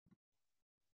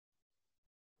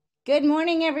Good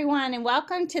morning, everyone, and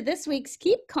welcome to this week's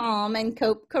Keep Calm and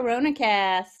Cope Corona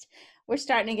Cast. We're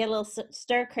starting to get a little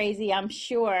stir crazy, I'm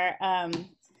sure.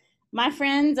 My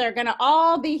friends are going to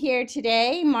all be here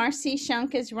today. Marcy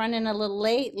Shunk is running a little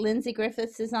late. Lindsay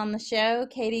Griffiths is on the show.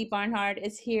 Katie Barnhart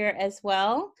is here as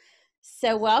well.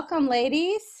 So welcome,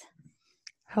 ladies.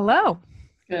 Hello.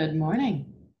 Good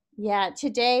morning. Yeah,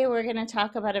 today we're going to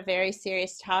talk about a very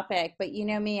serious topic, but you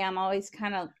know me, I'm always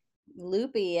kind of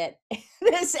loopy at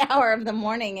this hour of the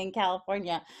morning in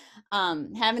California.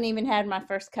 Haven't even had my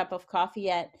first cup of coffee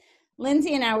yet.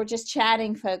 Lindsay and I were just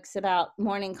chatting, folks, about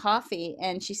morning coffee,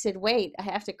 and she said, "Wait, I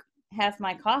have to have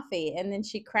my coffee." And then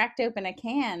she cracked open a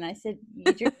can. I said,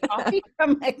 "You drink coffee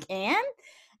from a can?"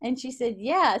 And she said,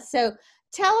 "Yeah." So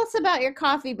tell us about your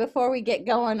coffee before we get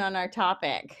going on our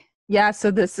topic. Yeah,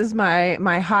 so this is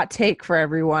my hot take for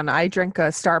everyone. I drink a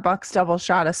Starbucks double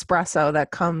shot espresso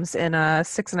that comes in a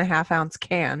 6.5 ounce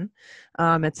can.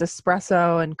 It's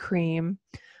espresso and cream.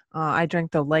 I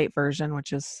drink the light version,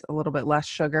 which is a little bit less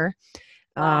sugar.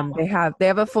 Wow. They have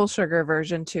a full sugar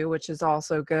version too, which is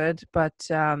also good. But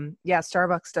yeah,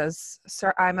 Starbucks does.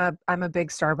 I'm a big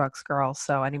Starbucks girl.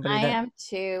 So anybody I that am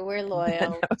too. We're that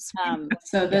loyal. knows me Um, knows.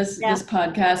 So Yeah. this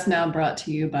podcast now brought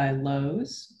to you by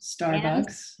Lowe's, and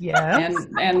Starbucks, Yes,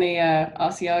 and the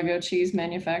Asiago Cheese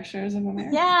Manufacturers of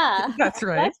America. yeah, that's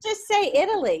right. let's just say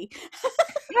Italy.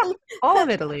 Yeah, all of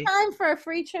Italy, Time for a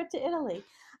free trip to Italy.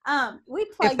 We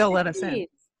if plug they'll your let us in.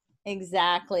 needs.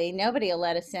 Exactly. Nobody will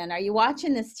let us in. Are you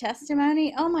watching this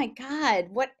testimony? Oh my God.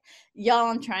 What y'all,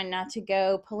 I'm trying not to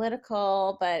go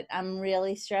political, but I'm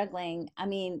really struggling. I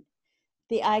mean,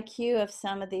 the IQ of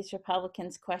some of these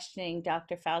Republicans questioning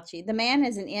Dr. Fauci. The man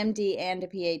is an MD and a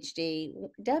PhD.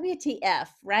 WTF,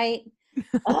 right?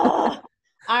 Oh,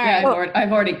 all Yeah, right. Well,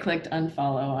 I've already clicked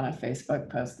unfollow on a Facebook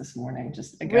post this morning.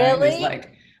 Just a guy who's Really?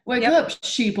 like, "Wake yep. up,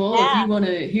 sheeple! If Yeah. you want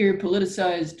to hear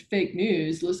politicized fake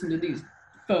news, listen to these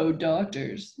faux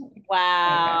doctors." Okay,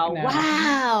 Wow. no.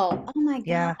 Wow. Oh my God.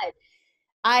 Yeah.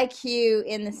 IQ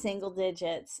in the single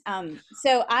digits.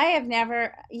 So I have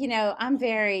never, I'm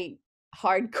very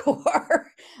hardcore.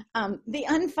 The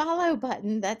unfollow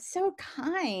button, that's so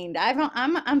kind.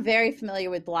 I'm very familiar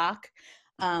with block,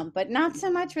 but not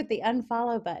so much with the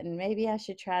unfollow button. Maybe I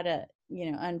should try to,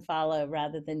 unfollow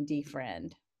rather than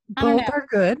defriend. I don't know. Both are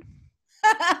good.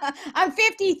 I'm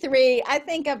 53. I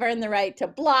think I've earned the right to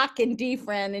block and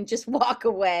defriend and just walk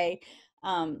away.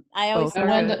 I always Both No are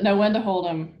thought one, good. to, no one to hold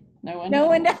them. No one to no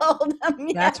one hold to them. hold them.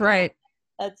 Yeah, That's right.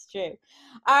 that's true.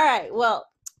 All right. Well,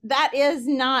 that is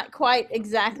not quite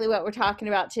exactly what we're talking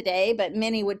about today, but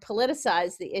many would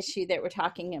politicize the issue that we're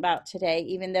talking about today,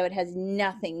 even though it has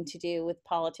nothing to do with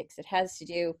politics. It has to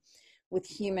do with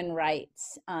human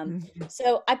rights. Mhm.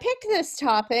 So I picked this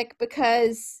topic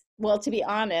because, well, to be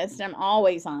honest, I'm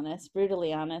always honest,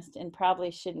 brutally honest, and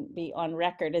probably shouldn't be on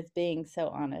record as being so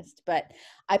honest. But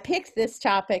I picked this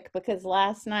topic because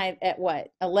last night at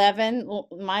what, 11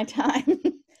 my time,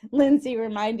 Lindsay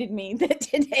reminded me that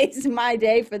today's my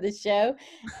day for the show.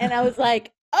 And I was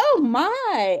like, oh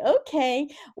my, okay.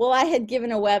 Well, I had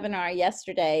given a webinar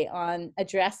yesterday on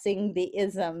addressing the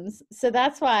isms. So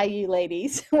that's why you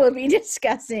ladies will be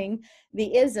discussing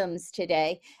the isms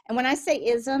today. And when I say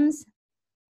isms,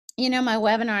 my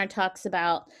webinar talks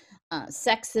about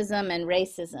sexism and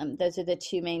racism. Those are the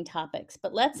two main topics.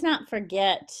 But let's not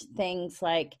forget things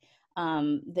like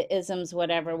the isms,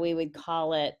 whatever we would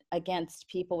call it, against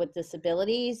people with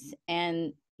disabilities,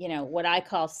 and what I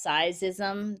call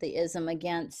sizeism, the ism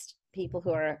against people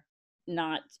who are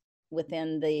not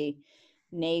within the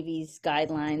Navy's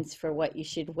guidelines for what you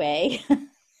should weigh.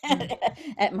 Mm.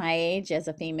 At my age as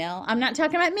a female, I'm not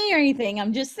talking about me or anything,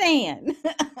 I'm just saying.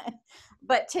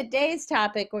 But today's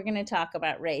topic, we're going to talk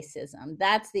about racism.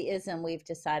 That's the ism we've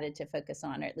decided to focus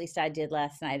on, or at least I did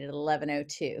last night at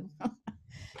 11:02.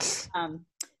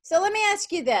 So let me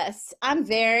ask you this. I'm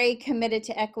very committed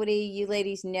to equity. You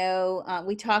ladies know,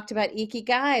 we talked about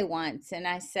Ikigai once, and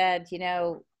I said,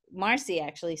 Marcy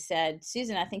actually said,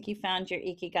 Susan, I think you found your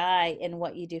Ikigai in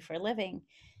what you do for a living.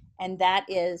 And that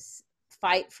is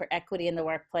fight for equity in the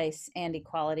workplace and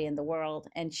equality in the world.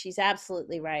 And she's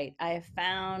absolutely right. I have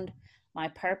found my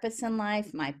purpose in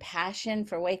life, my passion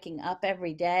for waking up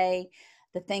every day,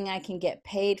 the thing I can get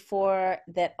paid for,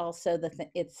 that also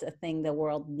it's a thing the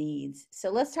world needs. So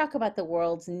let's talk about the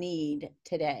world's need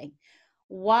today.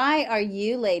 Why are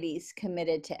you ladies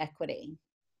committed to equity?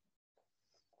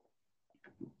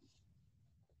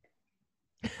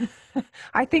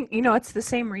 I think, it's the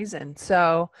same reason.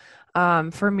 So,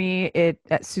 for me,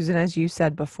 Susan, as you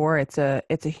said before, it's a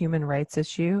human rights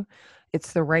issue.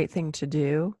 It's the right thing to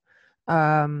do.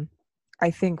 Um,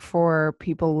 I think for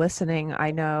people listening,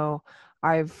 I know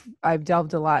I've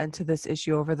delved a lot into this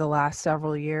issue over the last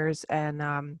several years,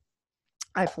 and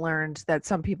I've learned that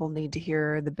some people need to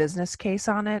hear the business case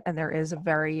on it, and there is a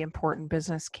very important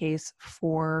business case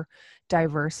for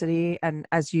diversity. And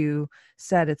as you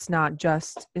said, it's not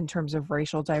just in terms of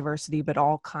racial diversity, but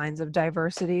all kinds of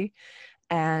diversity.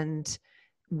 And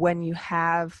when you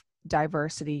have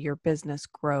diversity, your business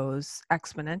grows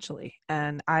exponentially.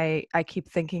 And I keep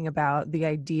thinking about the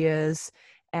ideas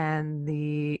and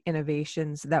the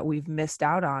innovations that we've missed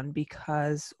out on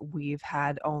because we've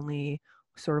had only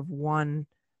sort of one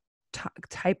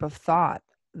type of thought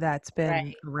that's been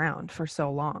Right. around for so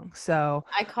long. So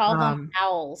I call them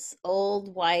owls,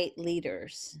 old white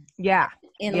leaders. yeah.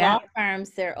 In Yeah. law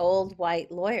firms, they're old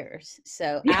white lawyers.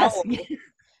 So Yes. owl,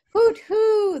 hoot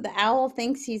hoo, the owl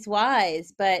thinks he's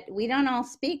wise, but we don't all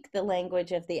speak the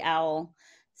language of the owl.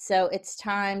 So it's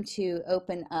time to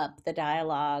open up the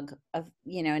dialogue of,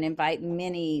 and invite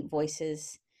many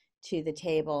voices to the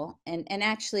table and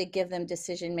actually give them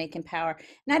decision making power.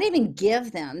 Not even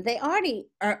give them, they already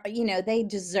are, they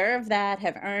deserve that,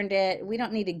 have earned it. We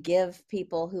don't need to give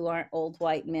people who aren't old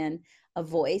white men a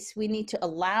voice. We need to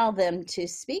allow them to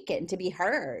speak it and to be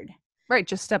heard. Right.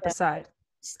 Just step aside.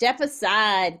 Step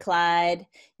aside, Clyde.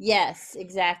 Yes,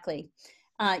 exactly.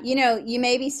 You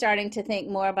may be starting to think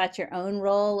more about your own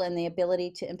role and the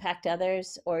ability to impact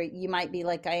others, or you might be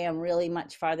like I am, really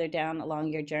much farther down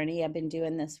along your journey. I've been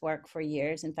doing this work for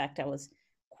years. In fact, I was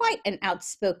quite an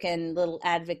outspoken little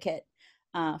advocate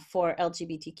for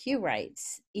LGBTQ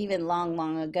rights, even long,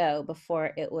 long ago,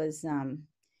 before it was,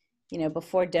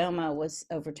 before DOMA was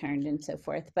overturned and so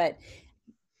forth. But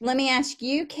let me ask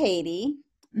you, Katie,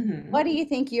 what do you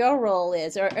think your role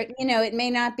is? Or, it may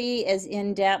not be as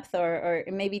in-depth or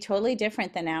it may be totally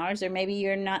different than ours, or maybe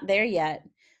you're not there yet.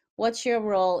 What's your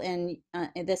role in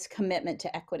this commitment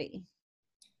to equity?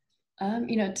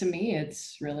 To me,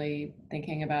 it's really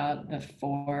thinking about the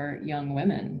 4 young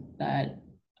women that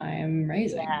I am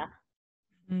raising. Yeah.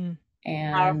 Mm.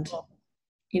 And, Powerful.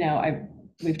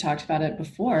 we've talked about it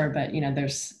before, but,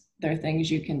 there are things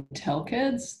you can tell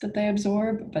kids that they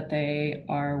absorb, but they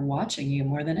are watching you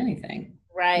more than anything.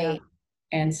 Right. Yeah.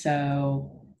 And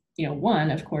so, one,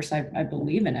 of course, I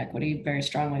believe in equity very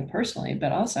strongly personally,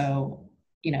 but also,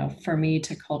 for me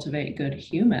to cultivate good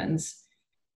humans,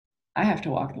 I have to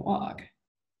walk the walk.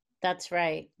 That's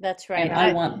right. That's right.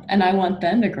 And I want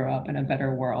them to grow up in a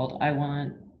better world. I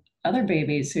want other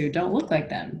babies who don't look like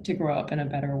them to grow up in a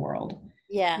better world.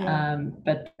 Yeah.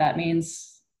 But that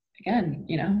means, again,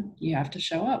 you have to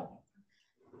show up.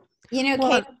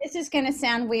 Kate, this is going to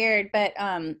sound weird, but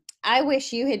I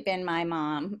wish you had been my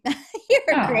mom.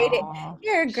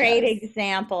 You're a great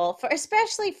example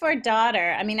especially for a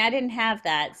daughter. I mean, I didn't have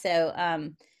that. So,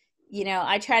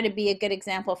 I try to be a good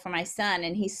example for my son,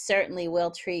 and he certainly will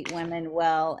treat women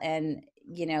well and,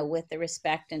 with the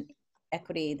respect and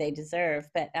equity they deserve.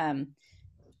 But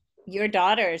your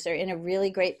daughters are in a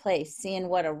really great place, seeing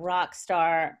what a rock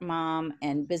star mom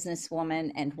and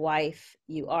businesswoman and wife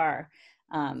you are.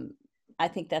 I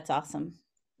think that's awesome.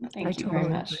 Thank you very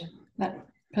much. That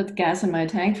puts gas in my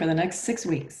tank for the next 6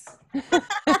 weeks.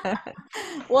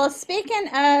 Well, speaking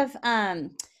of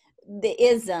the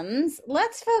isms,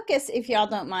 let's focus, if y'all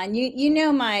don't mind.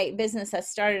 My business, I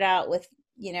started out with,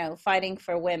 fighting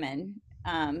for women,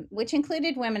 which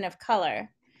included women of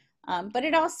color. But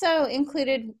it also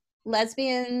included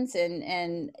lesbians and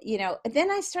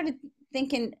then I started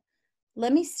thinking,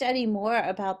 let me study more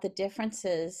about the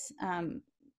differences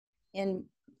in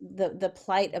the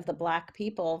plight of the Black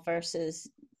people versus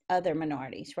other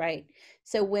minorities, right?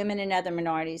 So women and other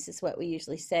minorities is what we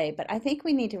usually say, but I think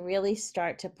we need to really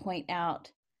start to point out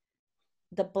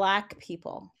the Black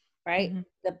people, right?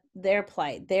 Mm-hmm. Their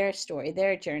plight, their story,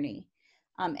 their journey.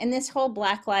 And this whole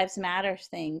Black Lives Matter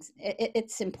things,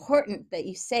 it's important that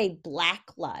you say Black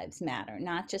Lives Matter,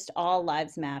 not just all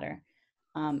lives matter.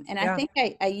 I think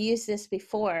I used this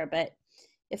before, but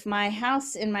if my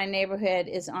house in my neighborhood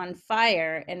is on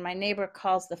fire and my neighbor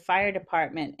calls the fire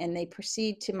department and they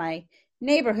proceed to my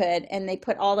neighborhood and they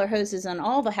put all their hoses on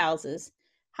all the houses,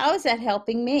 how is that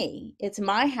helping me? It's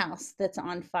my house that's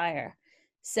on fire.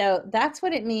 So that's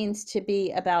what it means to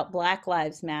be about Black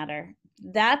Lives Matter.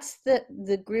 That's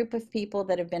the group of people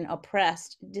that have been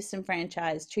oppressed,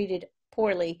 disenfranchised, treated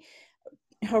poorly,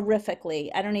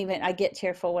 horrifically. I get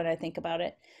tearful when I think about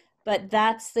it. But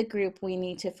that's the group we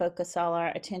need to focus all our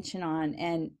attention on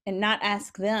and not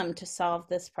ask them to solve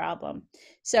this problem.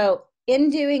 So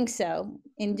in doing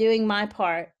my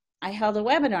part, I held a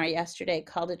webinar yesterday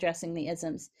called Addressing the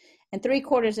Isms. And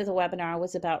 3/4 of the webinar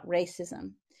was about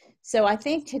racism. So I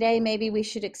think today maybe we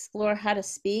should explore how to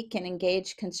speak and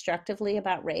engage constructively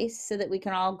about race so that we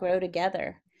can all grow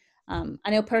together. I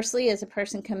know personally, as a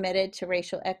person committed to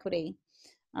racial equity,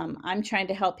 I'm trying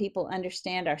to help people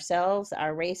understand ourselves,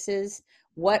 our races,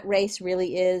 what race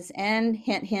really is, and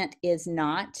hint, hint, is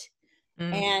not,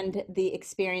 Mm. and the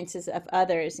experiences of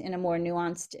others in a more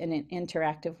nuanced and an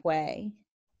interactive way.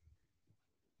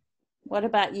 What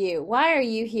about you? Why are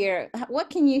you here? What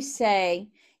can you say,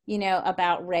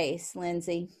 about race,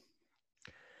 Lindsay?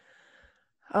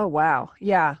 Oh, wow.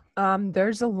 Yeah.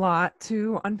 There's a lot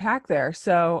to unpack there.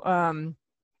 So,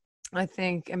 I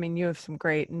think, I mean, you have some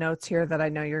great notes here that I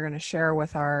know you're going to share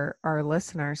with our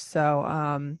listeners.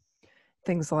 So,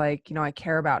 things like, I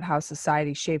care about how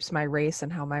society shapes my race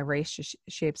and how my race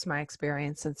shapes my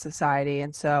experience in society.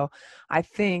 And so I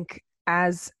think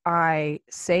as I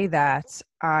say that,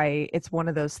 it's one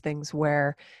of those things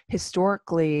where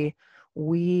historically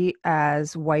we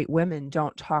as white women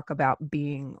don't talk about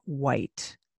being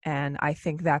white. And I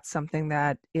think that's something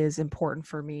that is important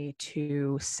for me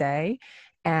to say.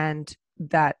 And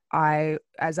that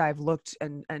as I've looked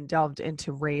and delved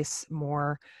into race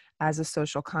more as a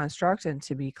social construct, and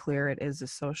to be clear, it is a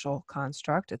social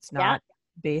construct. It's Yeah. not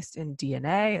based in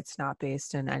DNA. It's not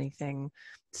based in anything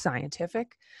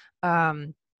scientific.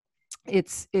 Um,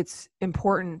 it's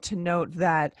important to note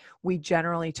that we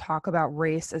generally talk about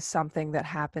race as something that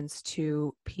happens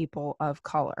to people of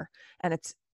color, and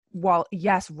while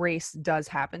yes, race does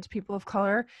happen to people of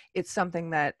color, it's something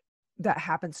that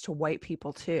happens to white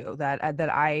people too, that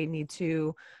I need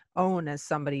to own as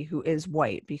somebody who is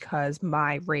white, because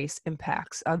my race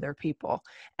impacts other people.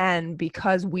 And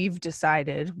because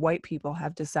white people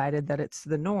have decided that it's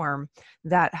the norm,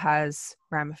 that has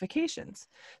ramifications.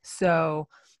 So,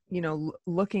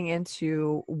 looking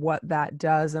into what that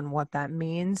does and what that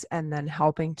means, and then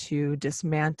helping to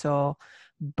dismantle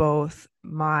both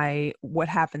what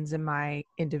happens in my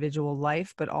individual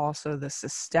life, but also the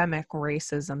systemic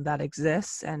racism that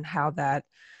exists, and how that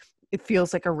it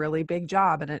feels like a really big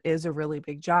job, and it is a really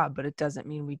big job, but it doesn't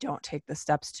mean we don't take the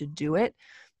steps to do it.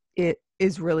 It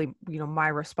is really, my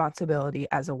responsibility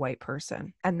as a white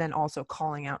person, and then also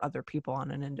calling out other people on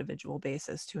an individual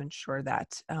basis to ensure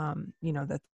that,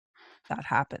 that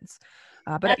happens.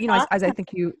 But That's as I awesome.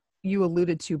 think you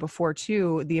alluded to before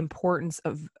too, the importance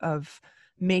of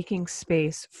making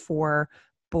space for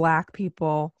Black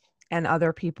people and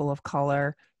other people of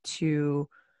color to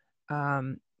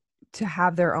um, to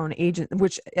have their own agent,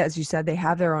 which, as you said, they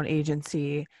have their own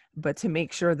agency, but to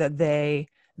make sure that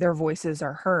their voices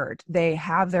are heard. They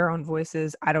have their own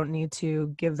voices. I don't need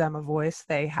to give them a voice.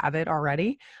 They have it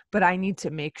already, but I need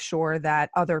to make sure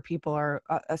that other people are,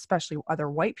 especially other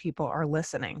white people, are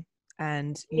listening.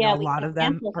 And, Yeah, a we lot can of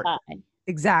them are. amplify.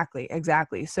 Exactly,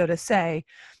 exactly. So to say,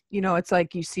 it's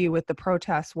like you see with the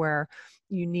protests where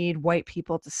you need white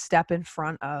people to step in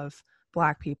front of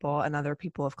Black people and other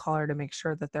people of color to make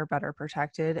sure that they're better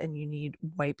protected. And you need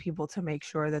white people to make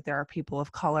sure that there are people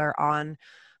of color on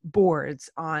boards,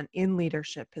 in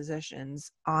leadership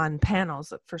positions, on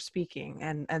panels for speaking,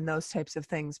 and those types of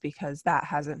things, because that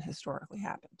hasn't historically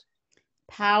happened.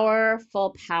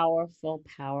 Powerful, powerful,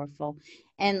 powerful.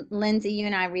 And Lindsay, you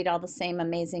and I read all the same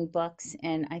amazing books,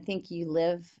 and I think you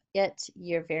live it.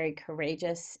 You're very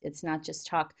courageous. It's not just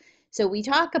talk. So we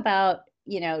talk about,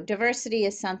 diversity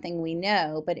is something we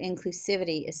know, but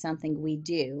inclusivity is something we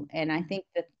do. And I think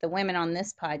that the women on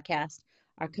this podcast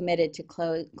are committed to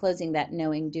closing that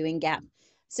knowing doing gap.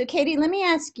 So, Katie, let me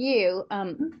ask you,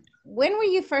 when were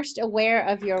you first aware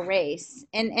of your race?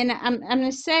 And I'm going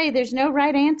to say there's no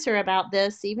right answer about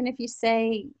this, even if you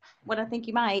say what I think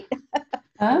you might.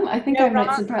 I think No I might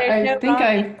wrong. surprise. There's no wrong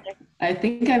answer. I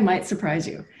think I might surprise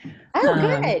you. Oh,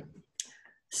 Um, good.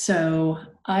 so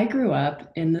I grew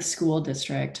up in the school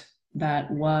district that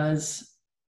was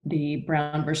the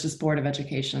Brown versus Board of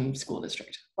Education school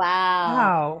district. Wow.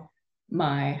 Wow.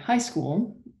 My high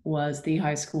school was the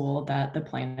high school that the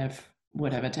plaintiff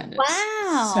would have attended.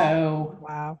 Wow. So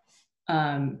Wow.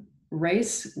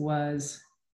 Race was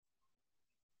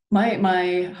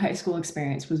my high school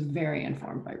experience was very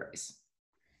informed by race.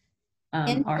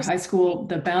 Our high school,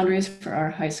 the boundaries for our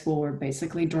high school were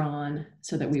basically drawn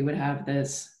so that we would have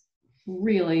this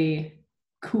really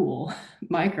cool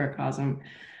microcosm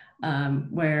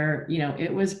where,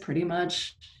 it was pretty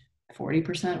much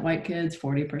 40% white kids,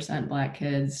 40% Black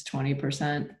kids,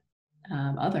 20%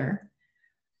 other,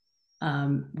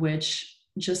 which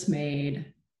just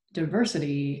made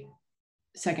diversity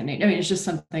second nature. I mean, it's just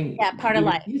something, Yeah, part of you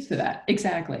life. get used to that.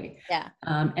 Exactly. Yeah.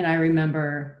 And I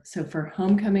remember, so for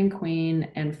Homecoming Queen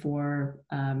and for,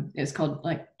 it's called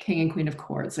like King and Queen of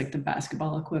Courts, like the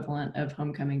basketball equivalent of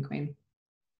Homecoming Queen.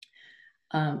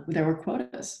 There were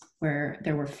quotas where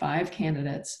there were 5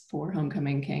 candidates for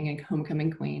Homecoming King and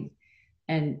Homecoming Queen,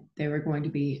 and there were going to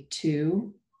be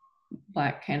 2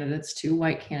 Black candidates, 2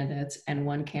 white candidates, and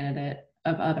 1 candidate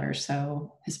of other,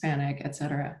 so Hispanic,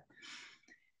 etc.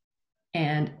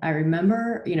 And I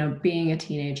remember, being a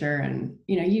teenager, and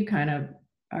you kind of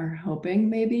are hoping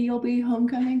maybe you'll be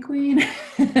Homecoming Queen,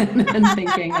 and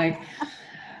thinking like,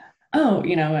 oh,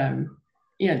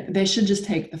 they should just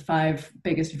take the 5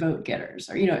 biggest vote getters,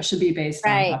 or it should be based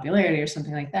on Right. popularity or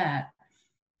something like that.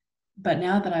 But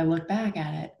now that I look back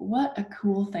at it, what a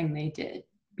cool thing they did,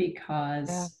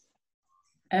 because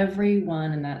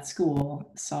everyone in that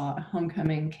school saw a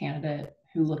homecoming candidate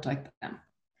who looked like them.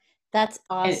 That's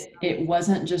awesome. It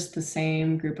wasn't just the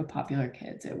same group of popular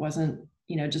kids. It wasn't,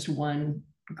 just one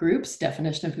group's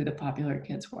definition of who the popular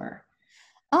kids were.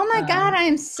 Oh my God, I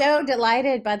am so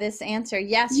delighted by this answer.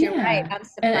 Yes, you're right. I'm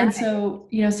surprised. And so,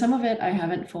 some of it I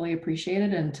haven't fully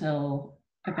appreciated until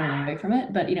I've been away from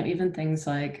it. But, even things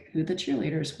like who the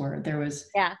cheerleaders were, there was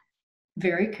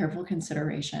very careful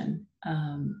consideration.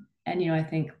 And, I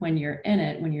think when you're in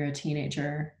it, when you're a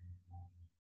teenager,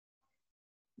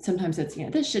 sometimes it's,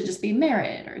 this should just be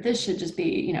merit, or this should just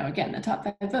be, again, the top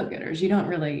 5 vote getters. You don't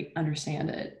really understand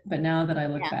it. But now that I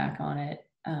look back on it,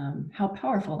 how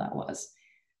powerful that was.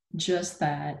 Just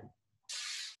that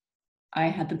I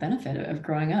had the benefit of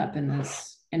growing up in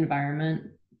this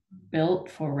environment built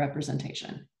for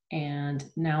representation. And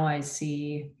now I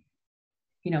see,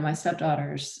 my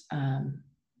stepdaughters, Ava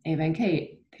and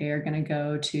Kate, they are going to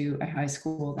go to a high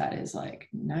school that is like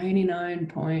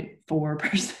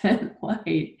 99.4%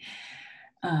 white.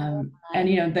 And,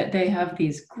 that they have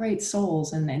these great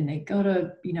souls, and they go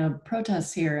to,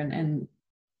 protests here, and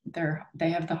they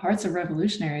have the hearts of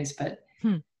revolutionaries, but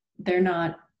they're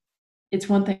not, it's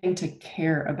one thing to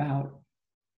care about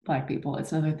Black people.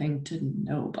 It's another thing to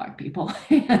know Black people.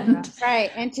 And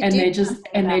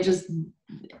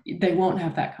they won't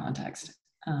have that context.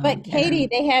 But Katie,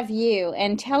 they have you,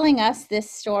 and telling us this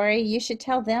story, you should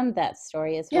tell them that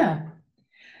story as well.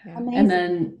 Yeah. Amazing. And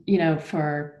then,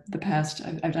 for the past,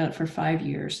 I've done it for 5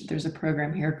 years. There's a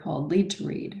program here called Lead to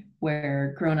Read,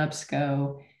 where grownups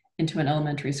go into an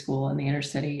elementary school in the inner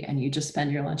city, and you just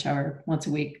spend your lunch hour once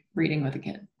a week reading with a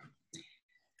kid.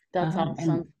 That's awesome.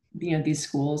 And, these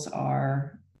schools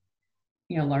are,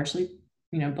 largely,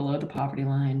 below the poverty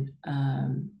line,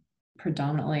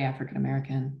 predominantly African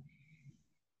American,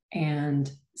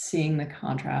 and seeing the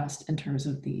contrast in terms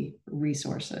of the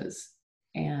resources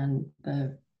and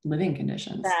the living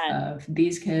conditions of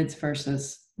these kids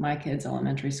versus my kids'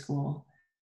 elementary school.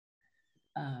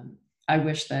 I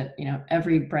wish that,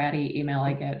 every bratty email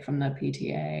I get from the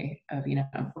PTA of,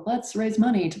 let's raise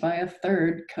money to buy a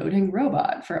 3rd coding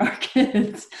robot for our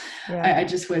kids. Yeah. I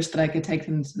just wish that I could take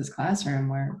them to this classroom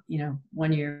where,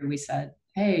 one year we said,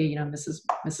 hey, Mrs.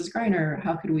 Greiner,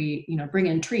 how could we, bring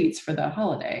in treats for the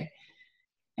holiday?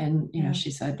 And,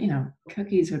 she said,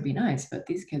 cookies would be nice, but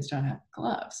these kids don't have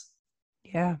gloves.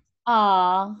 Yeah.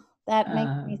 Aw, that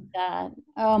makes me sad.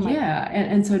 Oh my. Yeah.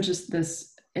 And so just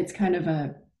this, it's kind of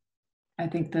I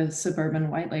think the suburban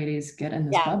white ladies get in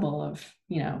this bubble of,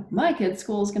 my kid's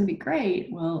school is going to be great.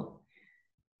 Well,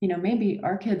 maybe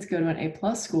our kids go to an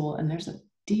A+ school, and there's a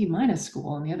D-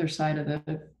 school on the other side of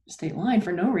the state line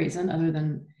for no reason other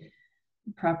than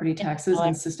property taxes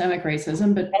and systemic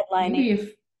racism. But maybe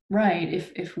if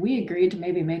we agreed to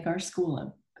maybe make our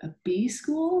school a B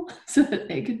school so that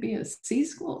they could be a C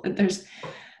school, there's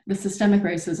the systemic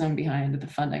racism behind the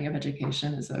funding of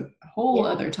education is a whole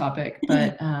other topic,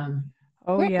 but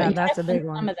that's a big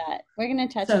one. Some of that we're going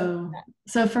to touch on that.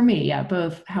 So for me,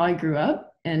 both how I grew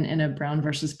up in a Brown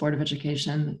versus Board of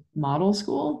Education model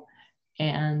school,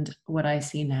 and what I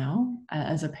see now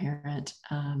as a parent,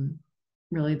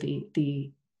 really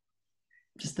the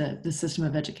system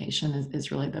of education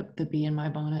is really the bee in my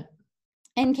bonnet.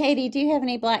 And Katie, do you have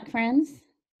any Black friends?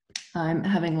 I'm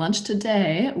having lunch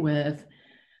today with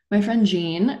my friend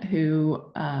Gene,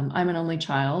 who I'm an only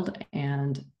child,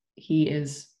 and he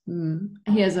has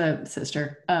a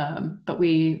sister, but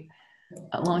we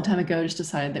a long time ago just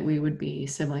decided that we would be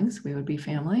siblings, we would be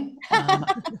family.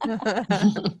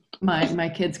 My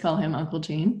kids call him Uncle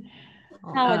Gene.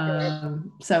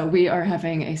 So we are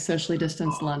having a socially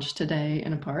distanced lunch today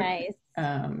in a park. Nice.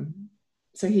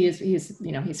 So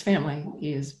he's family.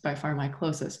 He is by far my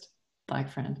closest Black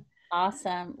friend.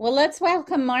 Awesome. Well, let's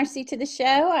welcome Marcy to the show.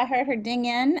 I heard her ding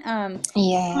in. Want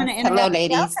Yes. to Hello, interrupt?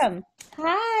 ladies. Welcome.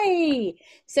 Hi.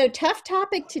 So tough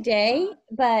topic today,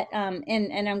 but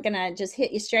and I'm gonna just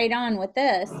hit you straight on with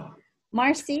this.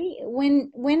 Marcy,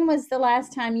 when was the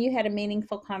last time you had a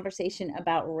meaningful conversation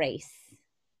about race?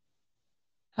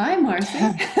 Hi, Marcy.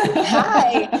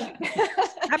 Hi.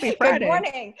 Happy Friday. Good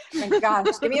morning. Oh my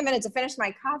gosh, give me a minute to finish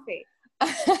my coffee.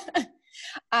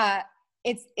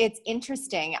 It's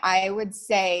interesting. I would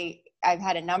say I've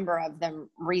had a number of them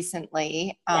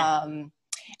recently. Yeah.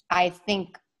 I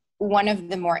think one of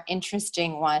the more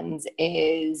interesting ones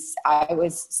is I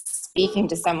was speaking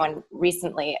to someone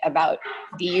recently about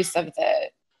the use of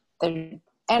the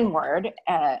N-word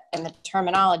and the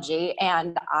terminology,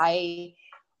 and I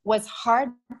was hard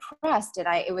pressed, and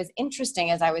it was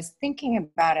interesting as I was thinking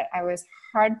about it. I was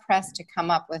hard pressed to come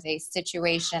up with a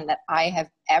situation that I have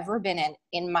ever been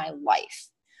in my life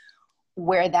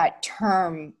where that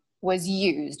term was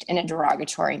used in a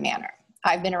derogatory manner.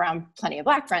 I've been around plenty of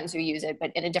Black friends who use it,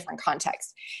 but in a different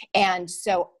context. And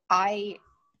so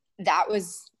that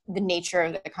was the nature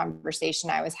of the conversation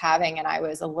I was having. And I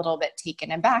was a little bit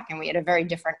taken aback, and we had a very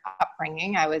different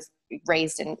upbringing. I was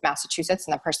raised in Massachusetts,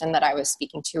 and the person that I was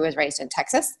speaking to was raised in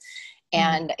Texas.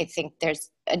 And I think there's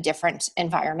a different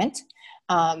environment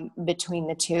between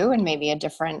the two, and maybe a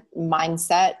different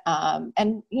mindset,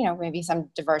 and maybe some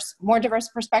more diverse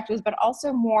perspectives, but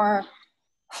also more,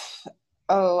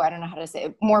 I don't know how to say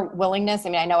it, more willingness. I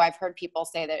mean, I know I've heard people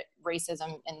say that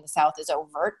racism in the South is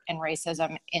overt and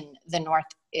racism in the North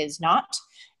is not,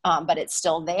 but it's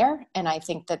still there. And I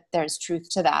think that there's truth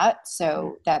to that.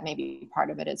 So that may be part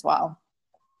of it as well.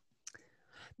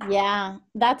 Yeah,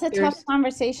 that's a tough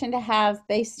conversation to have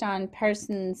based on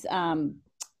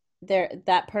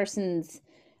that person's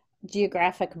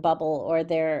geographic bubble, or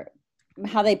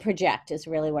how they project is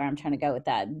really where I'm trying to go with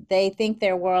that. They think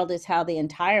their world is how the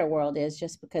entire world is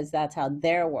just because that's how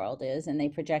their world is, and they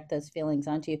project those feelings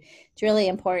onto you. It's really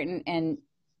important, and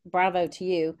bravo to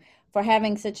you for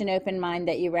having such an open mind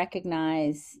that you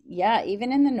recognize, yeah,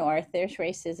 even in the North, there's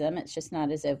racism. It's just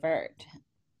not as overt.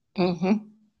 Mm-hmm.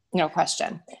 No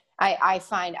question. I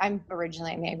find I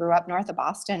grew up north of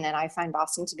Boston, and I find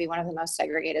Boston to be one of the most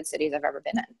segregated cities I've ever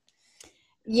been in.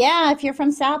 Yeah, if you're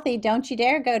from Southie, don't you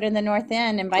dare go to the North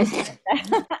End and vice versa.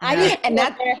 And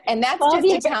that's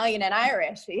just Italian and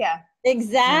Irish. Yeah.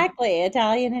 Exactly. Yeah.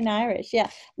 Italian and Irish. Yeah.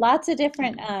 Lots of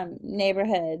different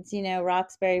neighborhoods,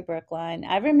 Roxbury, Brookline.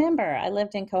 I remember I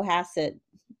lived in Cohasset.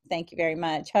 Thank you very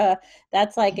much.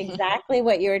 That's like exactly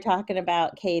what you were talking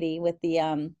about, Katie, with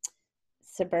the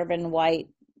suburban white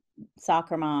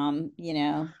soccer mom.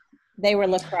 They were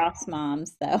lacrosse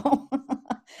moms, though.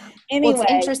 Anyway. Well,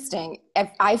 it's interesting.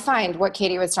 I find what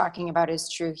Katie was talking about is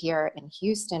true here in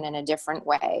Houston in a different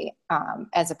way,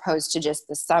 as opposed to just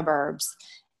the suburbs.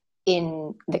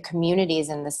 In the communities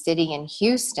in the city in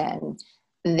Houston,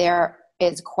 there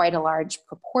is quite a large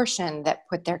proportion that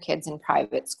put their kids in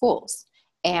private schools.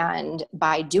 And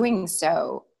by doing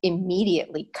so,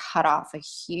 immediately cut off a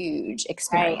huge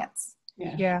experience.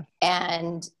 Right. Yeah.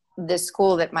 And the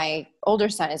school that my older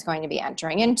son is going to be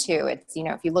entering into, it's,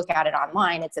 if you look at it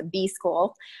online, it's a B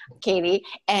school, Katie.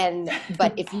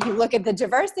 But if you look at the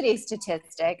diversity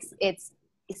statistics, it's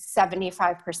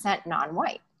 75%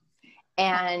 non-white.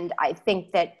 And I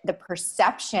think that the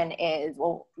perception is,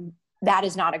 well, that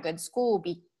is not a good school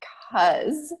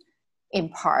because in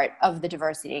part of the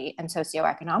diversity and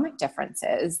socioeconomic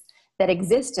differences that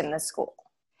exist in the school.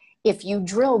 If you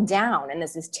drill down, and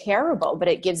this is terrible, but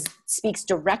it speaks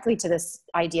directly to this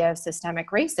idea of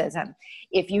systemic racism.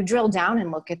 If you drill down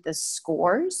and look at the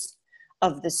scores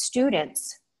of the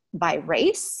students by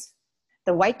race,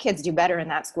 the white kids do better in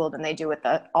that school than they do at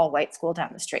the all-white school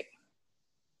down the street.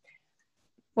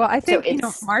 Well, I think,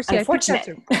 Marcy,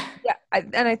 unfortunate.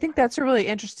 I think that's a really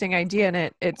interesting idea,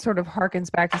 and it sort of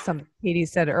harkens back to something Katie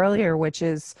said earlier, which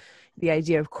is the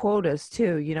idea of quotas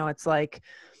too. It's like,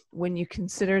 when you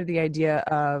consider the idea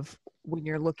of when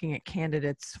you're looking at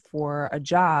candidates for a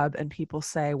job and people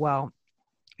say, well,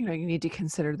 you need to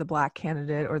consider the Black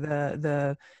candidate or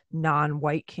the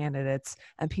non-white candidates,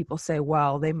 and people say,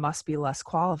 well, they must be less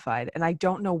qualified. And I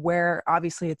don't know where,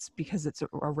 obviously it's because it's a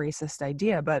racist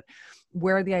idea, but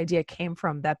where the idea came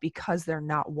from that because they're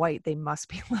not white, they must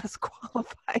be less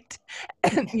qualified.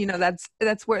 And,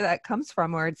 that's where that comes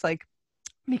from, where it's like,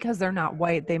 because they're not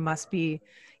white, they must be,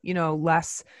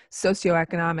 less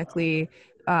socioeconomically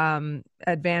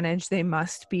advantaged. They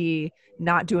must be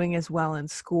not doing as well in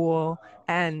school.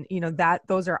 And,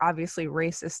 those are obviously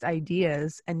racist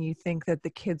ideas. And you think that the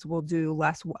kids will do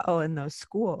less well in those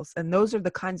schools. And those are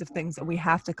the kinds of things that we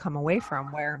have to come away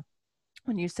from, where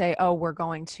when you say, oh, we're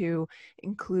going to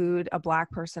include a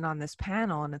Black person on this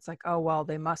panel, and it's like, oh, well,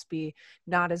 they must be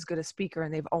not as good a speaker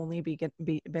and they've only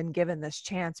been given this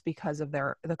chance because of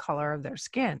the color of their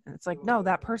skin. And it's like, no,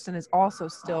 that person is also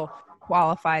still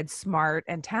qualified, smart,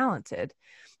 and talented.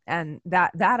 And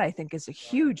that I think is a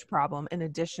huge problem, in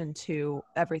addition to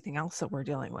everything else that we're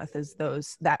dealing with, is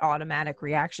that automatic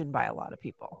reaction by a lot of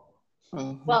people.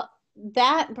 Mhm. Well,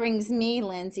 that brings me,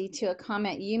 Lindsay, to a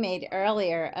comment you made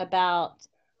earlier about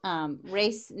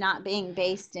race not being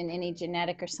based in any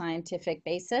genetic or scientific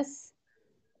basis.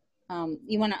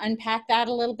 You want to unpack that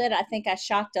a little bit? I think I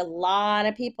shocked a lot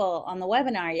of people on the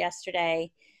webinar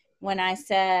yesterday when I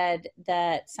said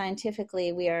that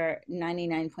scientifically we are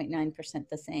 99.9%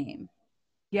 the same.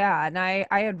 Yeah, and I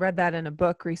had read that in a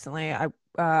book recently.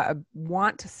 I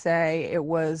want to say it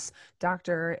was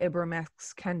Dr. Ibram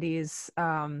X. Kendi's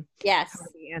Yes. How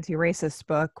to Be Anti-Racist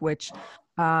book, which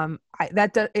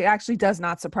it actually does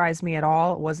not surprise me at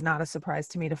all. It was not a surprise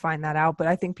to me to find that out, but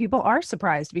I think people are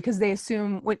surprised because they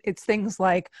assume it's things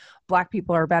like Black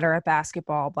people are better at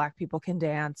basketball, Black people can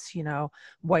dance,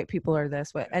 white people are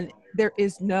this way, and there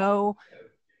is no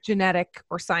genetic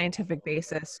or scientific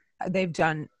basis. They've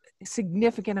done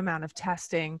significant amount of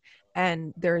testing,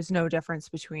 and there is no difference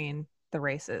between the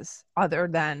races other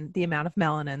than the amount of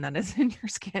melanin that is in your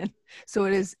skin. So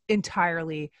it is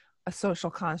entirely a social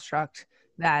construct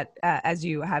that, as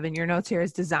you have in your notes here,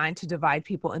 is designed to divide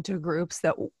people into groups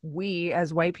that we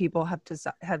as white people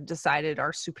have decided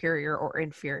are superior or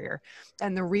inferior.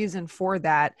 And the reason for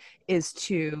that is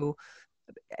to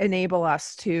enable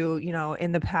us to,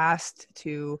 in the past,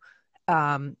 to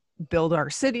build our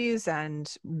cities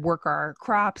and work our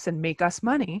crops and make us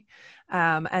money,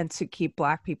 and to keep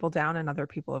Black people down and other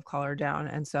people of color down.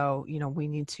 And so, we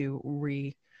need to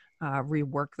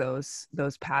rework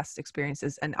those past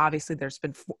experiences. And obviously there's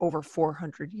been over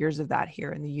 400 years of that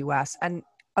here in the US, and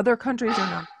other countries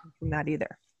are not from that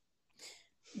either.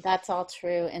 That's all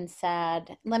true and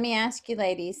sad. Let me ask you,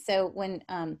 ladies. So when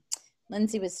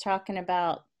Lindsay was talking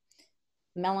about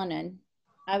melanin,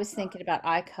 I was thinking about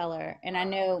eye color. And I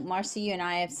know, Marcy, you and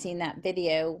I have seen that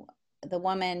video, the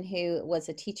woman who was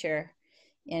a teacher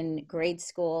in grade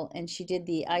school, and she did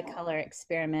the eye color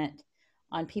experiment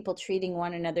on people treating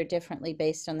one another differently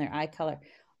based on their eye color.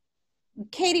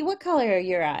 Katie, what color are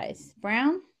your eyes?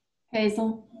 Brown?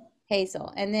 Hazel.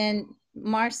 Hazel. And then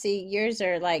Marcy, yours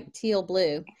are like teal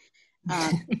blue.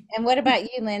 And what about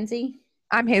you, Lindsay?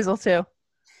 I'm hazel too.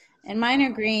 And mine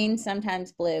are green,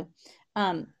 sometimes blue.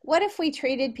 What if we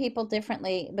treated people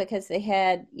differently because they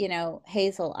had,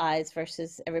 hazel eyes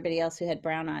versus everybody else who had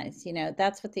brown eyes?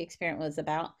 That's what the experiment was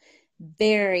about.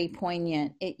 Very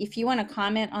poignant. If you want to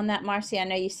comment on that, Marcy, I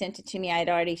know you sent it to me. I'd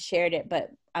already shared it, but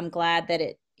I'm glad that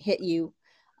it hit you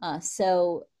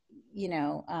so,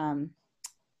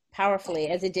 powerfully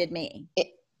as it did me.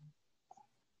 It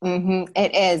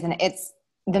is. And it's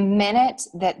the minute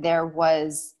that there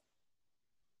was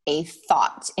a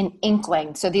thought, an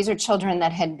inkling. So these are children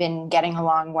that had been getting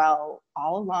along well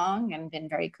all along and been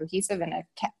very cohesive in a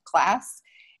class.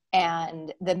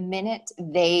 And the minute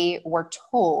they were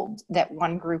told that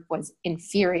one group was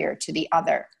inferior to the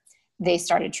other, they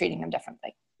started treating them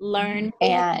differently. Learn.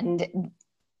 And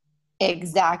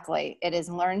exactly. It is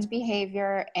learned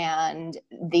behavior, and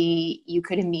you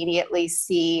could immediately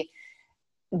see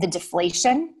the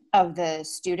deflation of the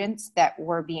students that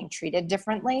were being treated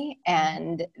differently,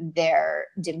 and their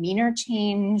demeanor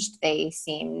changed. They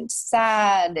seemed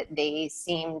sad. They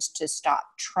seemed to stop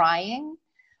trying.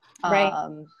 Right.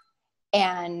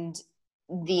 And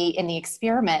in the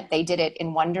experiment, they did it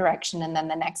in one direction, and then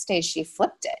the next day she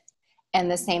flipped it, and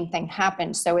the same thing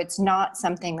happened. So it's not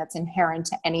something that's inherent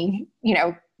to any,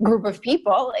 group of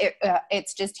people.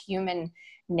 It's just human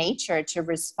nature to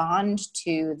respond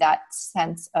to that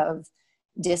sense of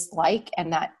dislike,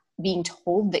 and that being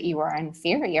told that you are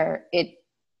inferior, it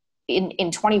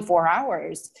in 24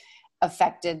 hours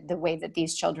affected the way that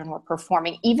these children were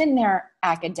performing. Even their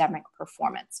academic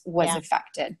performance was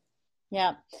affected.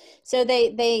 Yeah. So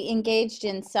they engaged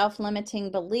in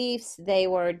self-limiting beliefs. They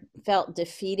felt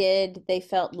defeated. They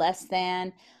felt less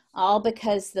than, all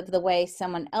because of the way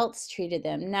someone else treated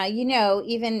them. Now,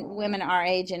 even women our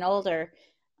age and older,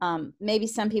 maybe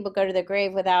some people go to their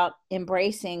grave without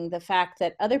embracing the fact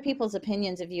that other people's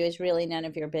opinions of you is really none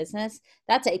of your business.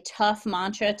 That's a tough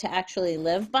mantra to actually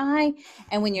live by.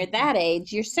 And when you're that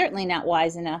age, you're certainly not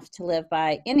wise enough to live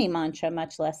by any mantra,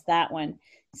 much less that one.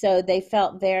 So they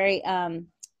felt very,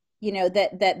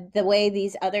 that the way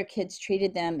these other kids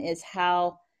treated them is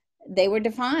how they were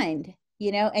defined,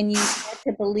 and you start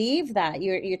to believe that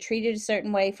you're treated a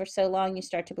certain way for so long, you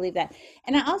start to believe that.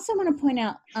 And I also want to point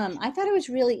out, I thought it was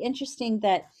really interesting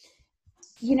that,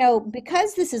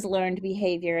 because this is learned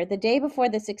behavior, the day before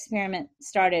this experiment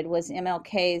started was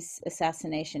MLK's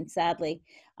assassination. Sadly,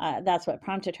 that's what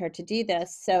prompted her to do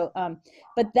this. So,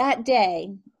 but that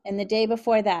day and the day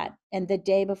before that and the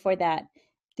day before that,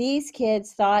 these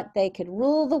kids thought they could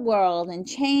rule the world and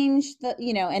change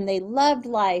and they loved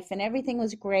life and everything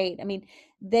was great. I mean,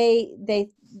 they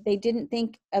didn't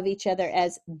think of each other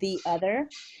as the other.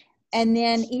 And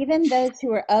then even those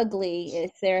who are ugly,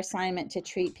 it's their assignment to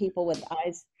treat people with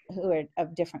eyes who are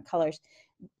of different colors,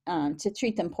 to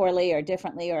treat them poorly or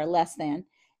differently or less than.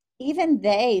 Even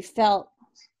they felt,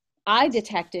 I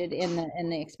detected in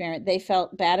the experiment, they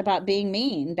felt bad about being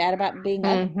mean, bad about being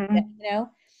ugly,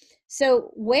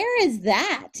 So where is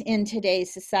that in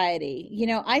today's society?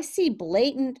 I see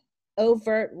blatant,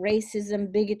 overt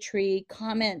racism, bigotry,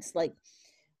 comments like,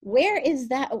 where is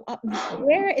that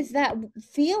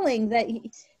feeling that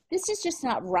this is just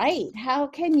not right? How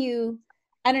can you,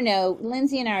 I don't know,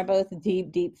 Lindsay and I are both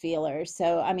deep feelers.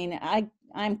 So, I mean,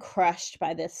 I'm crushed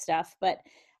by this stuff, but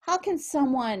how can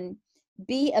someone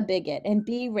be a bigot and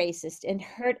be racist and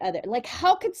hurt other? Like,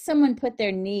 how could someone put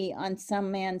their knee on some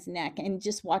man's neck and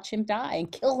just watch him die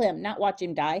and kill him? Not watch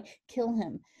him die, kill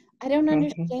him. I don't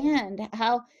understand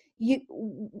how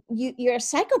you're a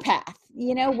psychopath.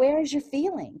 Where is your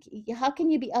feeling? How can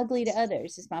you be ugly to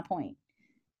others is my point.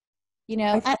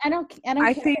 I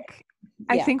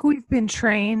think we've been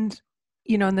trained,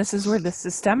 and this is where the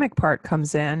systemic part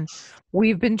comes in.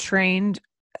 We've been trained,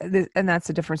 and that's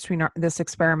the difference between this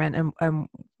experiment and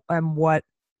what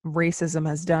racism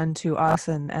has done to us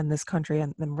and this country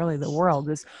and really the world,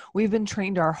 is we've been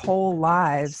trained our whole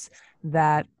lives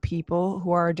that people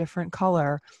who are a different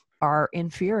color are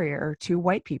inferior to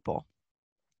white people.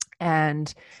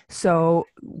 And so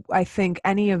I think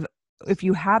if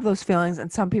you have those feelings,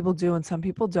 and some people do and some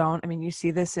people don't, I mean, you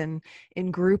see this in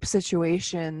group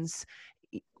situations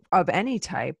of any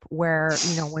type where,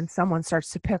 when someone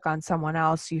starts to pick on someone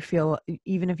else, you feel,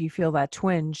 even if you feel that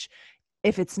twinge,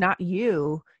 if it's not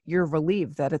you, you're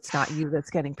relieved that it's not you that's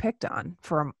getting picked on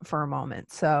for a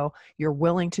moment. So you're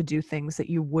willing to do things that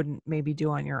you wouldn't maybe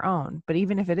do on your own. But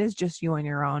even if it is just you on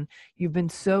your own, you've been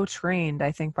so trained,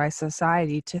 I think, by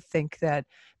society to think that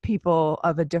people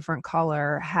of a different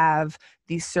color have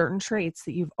these certain traits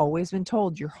that you've always been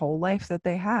told your whole life that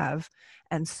they have.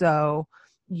 And so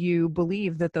you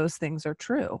believe that those things are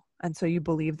true. And so you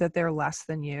believe that they're less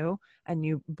than you, and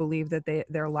you believe that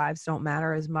their lives don't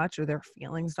matter as much, or their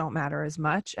feelings don't matter as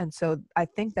much. And so I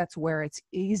think that's where it's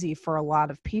easy for a lot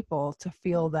of people to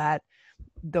feel that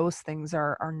those things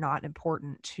are not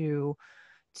important to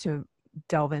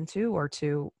delve into or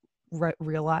to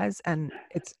realize. And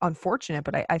it's unfortunate,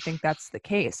 but I think that's the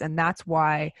case. And that's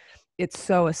why it's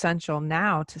so essential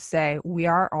now to say we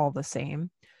are all the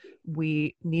same.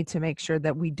 We need to make sure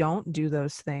that we don't do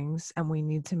those things, and we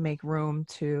need to make room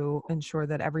to ensure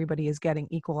that everybody is getting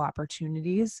equal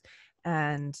opportunities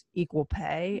and equal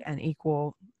pay and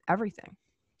equal everything.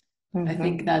 I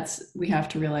think we have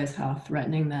to realize how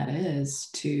threatening that is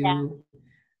to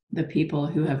the people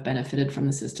who have benefited from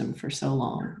the system for so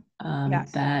long.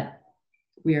 That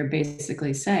we are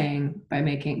basically saying by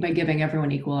giving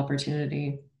everyone equal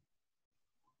opportunity,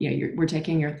 we're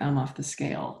taking your thumb off the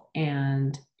scale,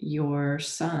 and your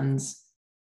sons,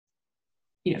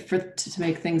 to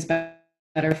make things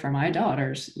better for my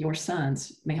daughters, your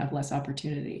sons may have less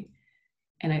opportunity.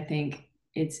 And I think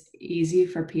it's easy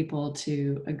for people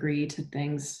to agree to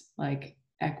things like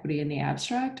equity in the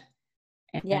abstract.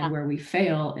 And where we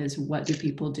fail is, what do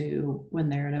people do when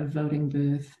they're in a voting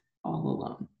booth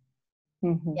all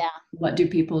alone? What do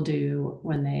people do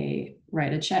when they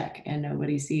write a check and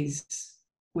nobody sees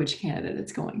which candidate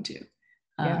it's going to?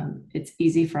 It's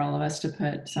easy for all of us to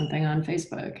put something on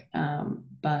Facebook,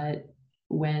 but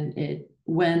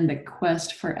when the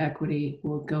quest for equity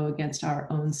will go against our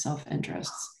own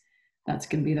self-interests, that's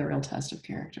going to be the real test of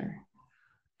character.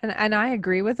 And I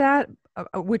agree with that,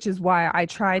 which is why I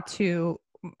try to,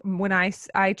 when I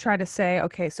try to say,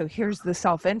 okay, so here's the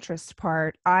self-interest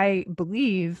part. I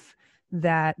believe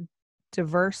that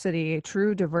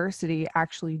true diversity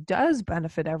actually does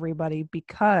benefit everybody,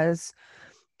 because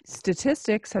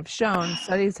studies have shown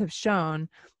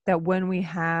that when we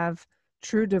have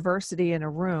true diversity in a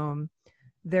room,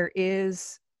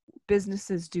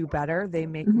 businesses do better, they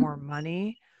make more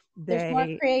money, there's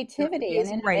more creativity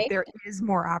and innovation. There is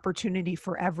more opportunity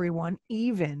for everyone,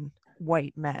 even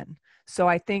white men. So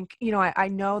I think, I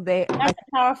know that's a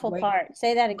powerful part.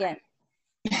 Say that again.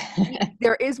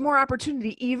 there is more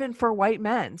opportunity even for white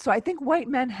men. So I think white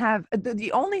men have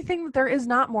the only thing that there is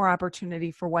not more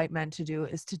opportunity for white men to do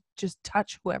is to just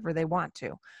touch whoever they want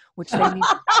to, which they need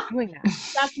to stop doing that.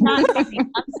 That's not funny.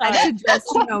 I'm And sorry.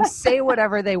 to just, say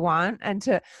whatever they want. And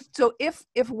so if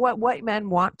what white men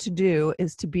want to do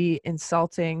is to be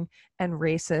insulting and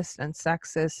racist and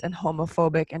sexist and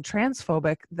homophobic and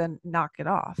transphobic, then knock it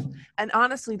off. And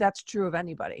honestly, that's true of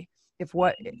anybody. If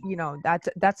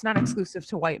that's not exclusive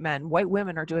to white men. White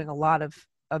women are doing a lot of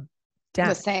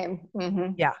damage. The same.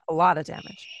 Mm-hmm. Yeah, a lot of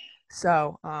damage.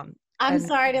 So I'm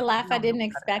sorry to laugh. I didn't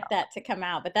expect that to come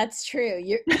out, but that's true.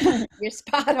 You're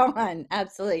spot on.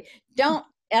 Absolutely. Don't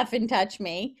effing touch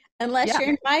me unless you're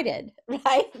invited,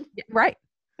 right? Right.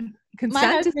 My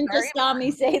husband just saw me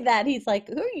say that. He's like,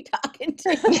 "Who are you talking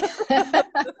to?"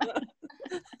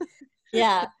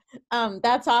 Yeah.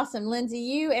 That's awesome. Lindsay,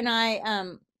 you and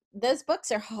I, those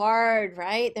books are hard,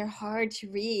 right? They're hard to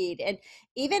read. And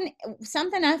even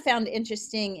something I found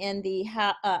interesting in the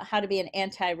How to Be an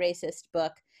Anti-Racist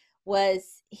book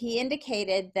was he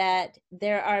indicated that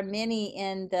there are many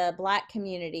in the Black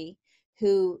community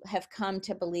who have come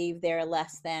to believe they're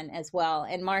less than as well.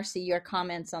 And Marcy, your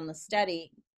comments on the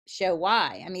study show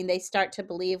why. I mean, they start to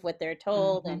believe what they're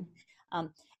told, and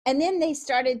then they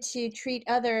started to treat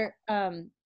other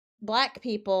Black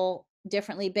people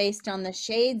differently based on the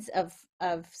shades of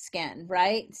skin,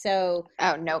 right? So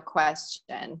oh, no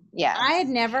question. Yeah, I had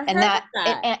never heard of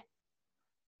that.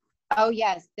 Oh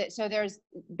yes. So there's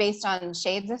based on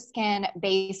shades of skin,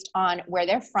 based on where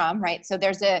they're from, right? So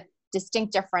there's a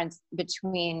distinct difference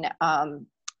between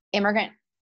African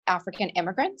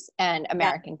immigrants and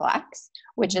American Blacks,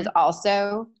 which is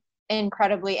also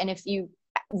incredibly, and if you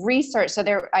research, so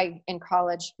I in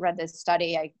college read this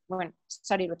study, I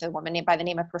studied with a woman by the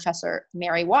name of Professor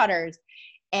Mary Waters,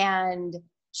 and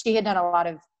she had done a lot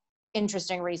of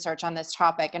interesting research on this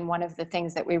topic. And one of the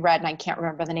things that we read, and I can't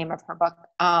remember the name of her book,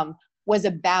 was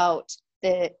about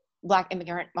the Black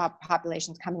immigrant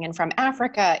populations coming in from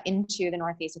Africa into the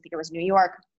Northeast, I think it was New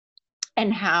York,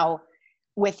 and how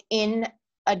within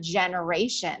a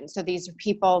generation, so these are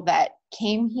people that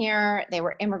came here, they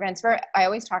were immigrants. I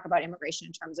always talk about immigration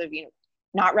in terms of,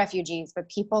 not refugees, but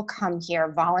people come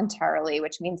here voluntarily,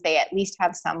 which means they at least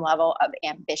have some level of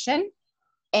ambition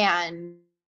and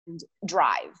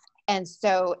drive. And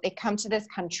so they come to this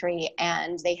country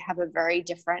and they have a very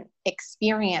different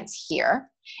experience here.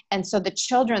 And so the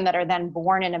children that are then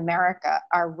born in America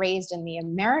are raised in the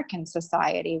American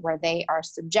society where they are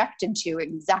subjected to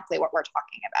exactly what we're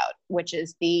talking about, which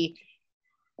is the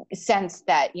sense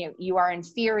that, you are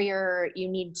inferior, you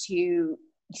need to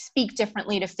speak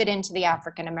differently to fit into the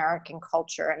African American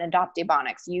culture and adopt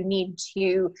Ebonics. You need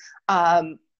to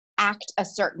act a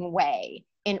certain way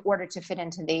in order to fit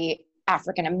into the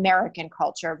African American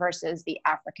culture versus the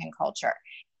African culture.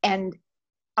 And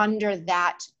under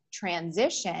that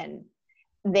transition,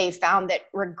 they found that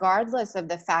regardless of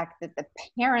the fact that the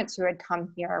parents who had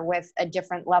come here with a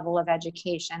different level of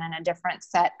education and a different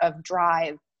set of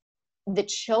drive, the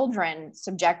children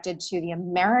subjected to the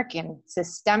American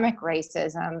systemic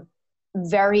racism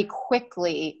very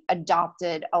quickly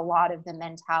adopted a lot of the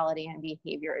mentality and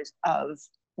behaviors of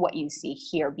what you see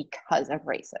here because of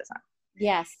racism.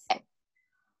 Yes.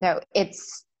 So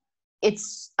it's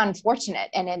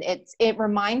unfortunate. And it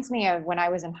reminds me of when I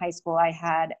was in high school, I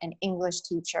had an English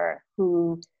teacher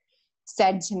who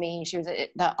said to me, she was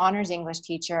the honors English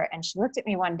teacher, and she looked at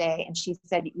me one day and she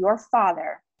said, "Your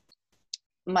father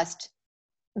must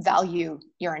value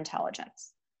your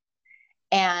intelligence."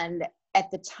 And at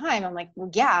the time I'm like,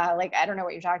 well, yeah, like, I don't know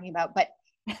what you're talking about, but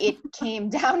it came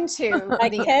down to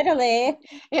like totally.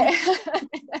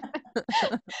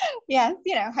 Yes,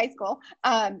 high school.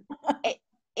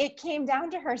 It came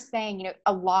down to her saying,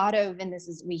 a lot of, and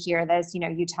we hear this,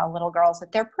 you tell little girls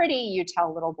that they're pretty, you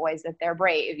tell little boys that they're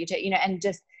brave, and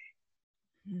just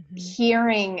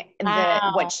hearing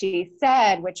what she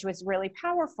said, which was really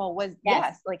powerful, was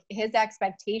yes, like his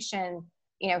expectation,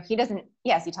 he doesn't,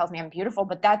 yes, he tells me I'm beautiful,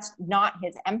 but that's not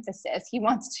his emphasis. He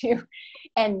wants to,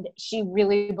 and she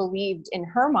really believed in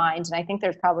her mind, and I think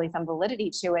there's probably some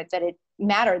validity to it, that it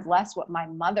mattered less what my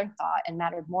mother thought and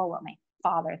mattered more what my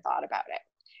father thought about it.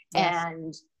 Yes.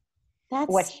 And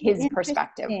that's what his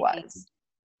perspective was.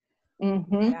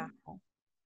 Yeah.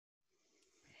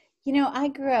 I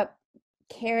grew up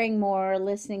caring more,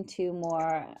 listening to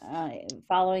more,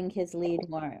 following his lead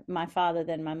more, my father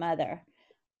than my mother.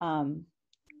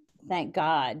 Thank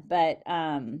God. But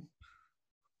I'm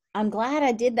glad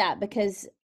I did that, because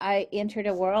I entered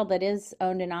a world that is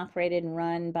owned and operated and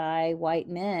run by white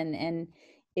men. And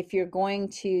if you're going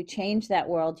to change that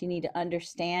world, you need to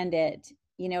understand it,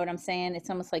 You know what I'm saying? It's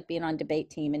almost like being on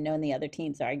debate team and knowing the other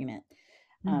team's argument.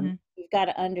 Mhm. You've got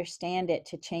to understand it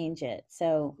to change it.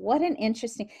 So what an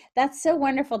interesting, that's so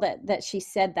wonderful that she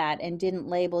said that and didn't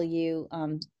label you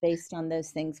based on those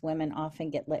things women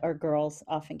often get, or girls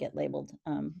often get labeled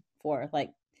for,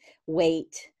 like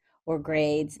weight or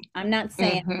grades. I'm not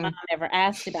saying mom ever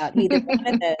asked about either one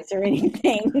of those or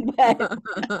anything, but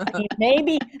I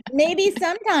mean, maybe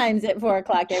sometimes at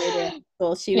 4:00 every day in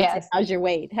school, she would say, Yes. "How's your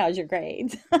weight? How's your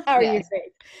grades? How are your Yes.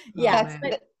 grades?" Oh, Yeah, man.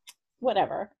 but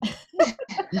whatever.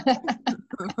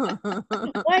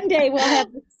 One day we'll have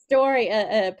a story,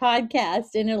 a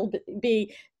podcast, and it'll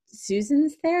be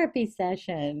Susan's therapy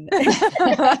session. We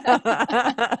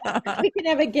can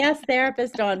have a guest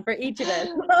therapist on for each of us.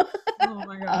 Oh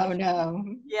my gosh. Oh no.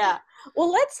 Yeah.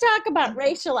 Well, let's talk about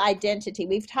racial identity.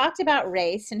 We've talked about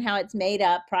race and how it's made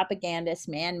up, propagandist,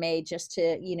 man-made, just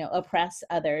to, oppress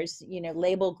others,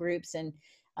 label groups and,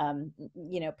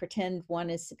 pretend one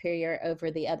is superior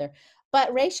over the other.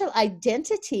 But racial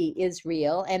identity is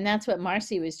real, and that's what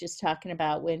Marcy was just talking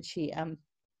about when she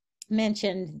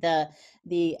mentioned the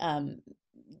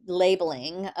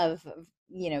labeling of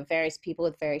various people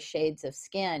with various shades of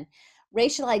skin.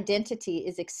 Racial identity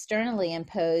is externally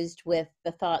imposed with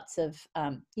the thoughts of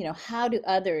how do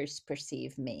others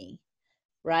perceive me,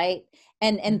 right?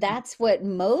 And that's what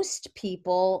most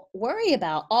people worry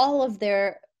about all of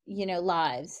their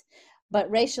lives. But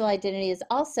racial identity is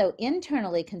also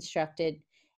internally constructed,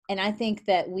 and I think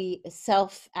that we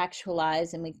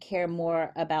self-actualize and we care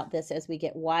more about this as we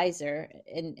get wiser,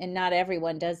 and not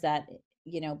everyone does that,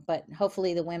 but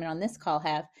hopefully the women on this call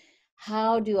have.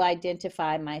 How do I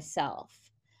identify myself?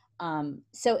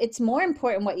 So it's more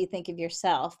important what you think of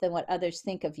yourself than what others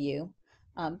think of you.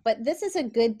 But this is a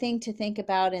good thing to think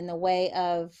about in the way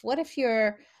of, what if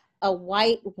you're a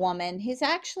white woman who's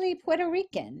actually Puerto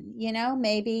Rican?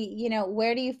 Maybe,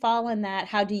 where do you fall in that?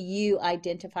 How do you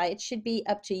identify? It should be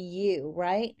up to you,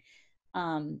 right?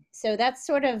 So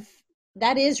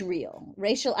that is real.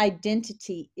 Racial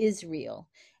identity is real.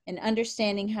 And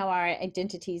understanding how our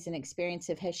identities and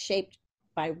experiences has shaped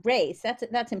by race,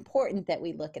 that's important that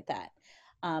we look at that.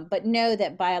 But know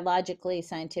that biologically,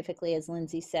 scientifically, as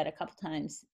Lindsay said a couple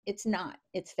times, it's not.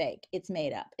 It's fake. It's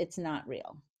made up. It's not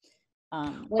real.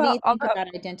 What do you think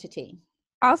about identity?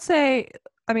 I'll say,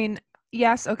 I mean,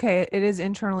 yes, okay, it is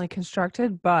internally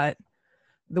constructed, but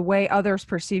the way others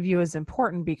perceive you is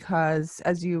important because,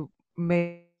 as you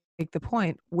make the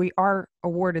point, we are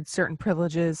awarded certain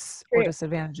privileges or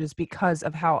disadvantages because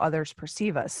of how others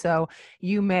perceive us. So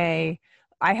my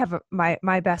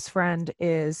best friend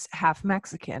is half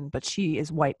Mexican, but she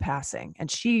is white passing, and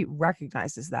she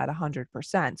recognizes that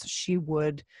 100%. So she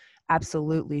would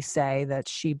absolutely say that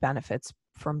she benefits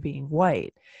from being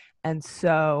white. And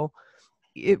so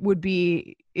it would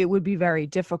be very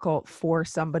difficult for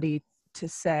somebody to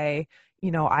say,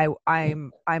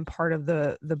 I'm part of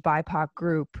the BIPOC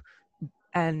group,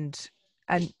 and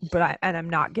I'm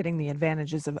not getting the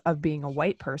advantages of being a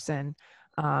white person.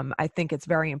 I think it's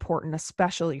very important,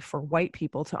 especially for white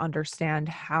people, to understand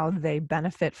how they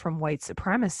benefit from white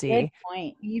supremacy. Good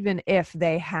point. Even if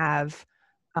they have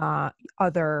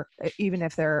even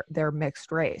if they're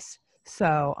mixed race.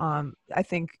 So I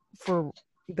think for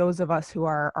those of us who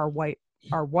are white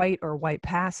or white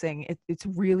passing, it's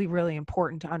really, really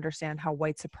important to understand how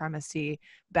white supremacy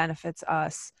benefits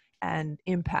us and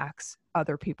impacts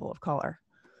other people of color.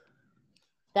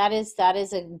 That is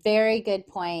a very good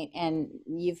point, and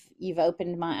you've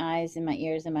opened my eyes and my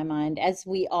ears and my mind, as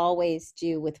we always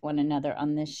do with one another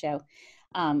on this show.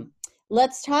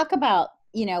 Let's talk about,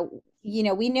 we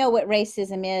know what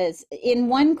racism is. In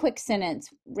one quick sentence,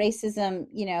 racism,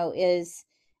 is,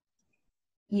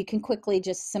 you can quickly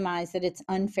just surmise that it's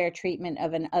unfair treatment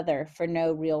of an other for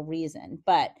no real reason.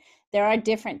 But there are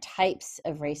different types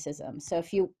of racism. So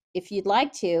if you'd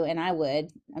like to, and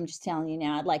I'm just telling you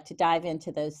now, I'd like to dive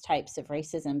into those types of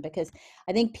racism, because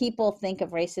I think people think of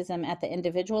racism at the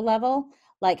individual level,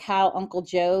 like how Uncle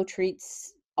Joe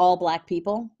treats all Black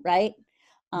people, right?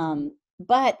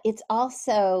 But it's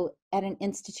also at an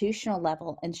institutional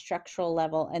level and structural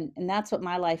level. And that's what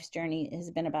my life's journey has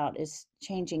been about, is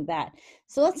changing that.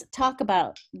 So let's talk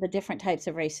about the different types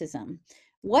of racism.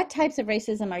 What types of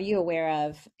racism are you aware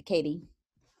of, Katie?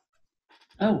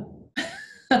 Oh,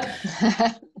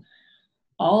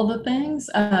 all the things?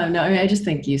 No, I mean, I just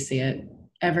think you see it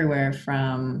everywhere,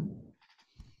 from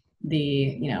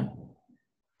the,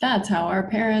 that's how our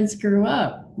parents grew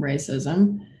up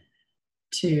racism,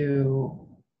 to,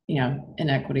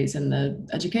 inequities in the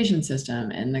education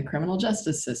system, in the criminal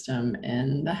justice system,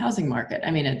 in the housing market.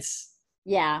 I mean, it's,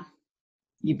 yeah,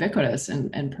 ubiquitous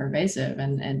and pervasive,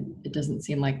 and it doesn't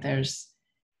seem like there's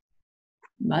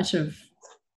much of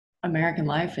American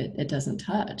life it doesn't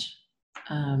touch.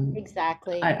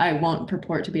 Exactly. I won't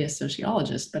purport to be a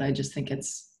sociologist, but I just think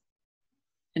it's,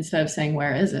 instead of saying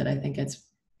where is it, I think it's,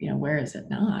 where is it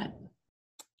not?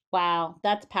 Wow,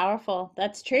 that's powerful.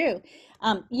 That's true.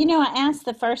 I asked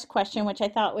the first question, which I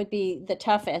thought would be the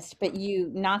toughest, but you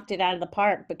knocked it out of the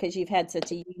park because you've had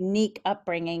such a unique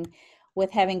upbringing with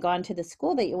having gone to the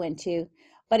school that you went to.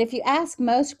 But if you ask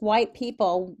most white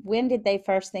people, when did they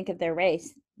first think of their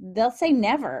race? They'll say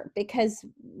never, because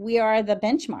we are the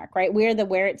benchmark, right? We're the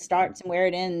where it starts and where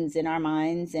it ends in our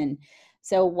minds. And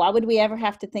so why would we ever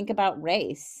have to think about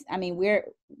race? I mean,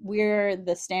 we're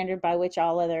the standard by which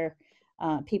all other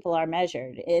people are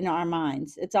measured in our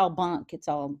minds. It's all bunk. It's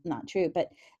all not true.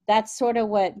 But that's sort of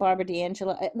what Barbara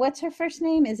D'Angelo. What's her first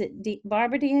name? Is it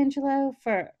Barbara D'Angelo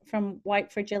from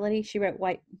White Fragility? She wrote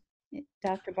White.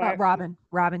 Dr. Barbara.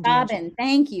 Robin D'Angelo. Robin.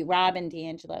 Thank you, Robin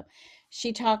D'Angelo.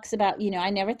 She talks about, I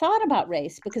never thought about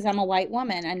race because I'm a white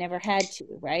woman. I never had to,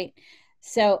 right?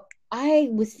 So I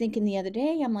was thinking the other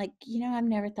day, I'm like, I've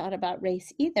never thought about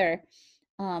race either.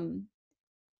 And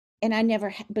I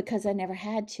never, because I never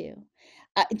had to.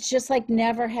 It's just like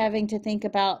never having to think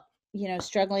about,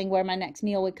 struggling where my next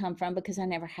meal would come from because I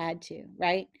never had to,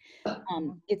 right?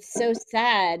 It's so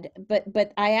sad,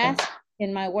 but I ask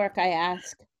in my work, I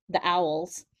ask the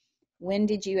owls, when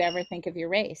did you ever think of your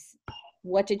race?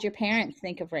 What did your parents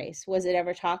think of race? Was it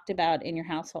ever talked about in your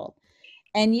household?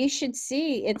 And you should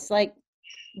see, it's like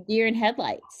deer in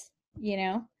headlights,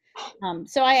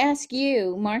 So I ask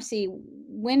you, Marcy,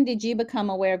 when did you become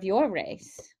aware of your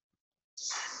race?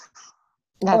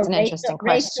 That's Or an interesting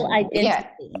question. racial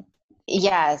identity?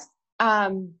 Yes. I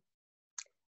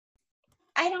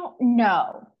don't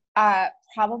know.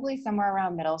 Probably somewhere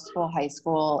around middle school, high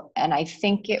school. And I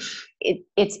think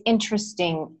it's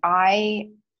interesting. I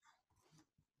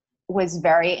was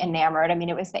very enamored. I mean,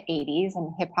 it was the 80s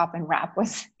and hip hop and rap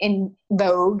was in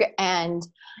vogue. And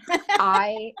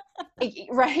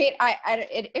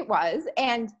it was.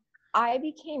 And I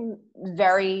became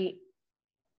very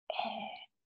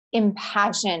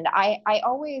impassioned. I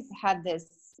always had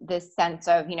this sense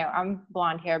of, I'm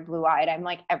blonde hair, blue eyed. I'm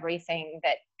like everything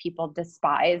that people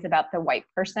despise about the white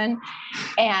person.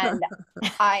 And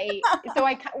I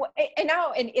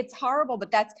know, and it's horrible,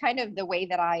 but that's kind of the way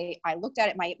that I looked at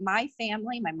it. My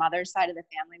family, my mother's side of the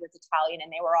family was Italian,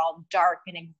 and they were all dark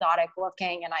and exotic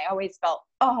looking. And I always felt,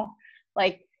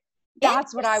 like,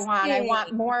 that's what I want. I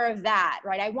want more of that,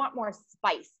 right? I want more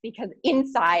spice because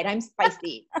inside I'm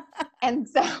spicy. And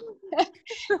so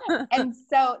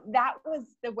that was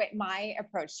the way, my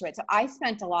approach to it. So I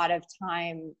spent a lot of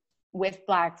time with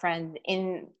Black friends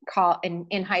in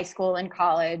high school and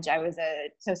college. I was a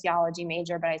sociology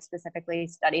major, but I specifically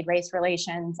studied race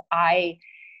relations. I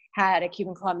had a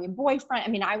Cuban Colombian boyfriend. I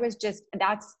mean,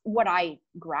 that's what I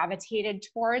gravitated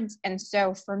towards. And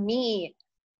so for me,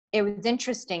 it was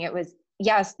interesting. It was,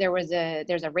 yes, there's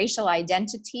a racial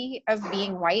identity of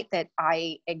being white that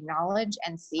I acknowledge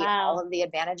and see all of the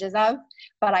advantages of,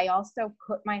 but I also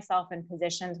put myself in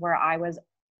positions where I was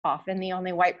often the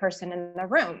only white person in the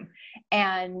room.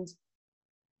 And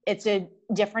it's a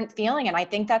different feeling. And I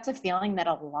think that's a feeling that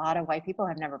a lot of white people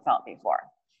have never felt before.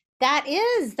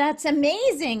 That's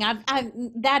amazing.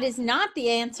 That is not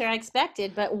the answer I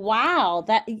expected, but wow,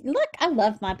 look, I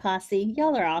love my posse.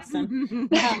 Y'all are awesome.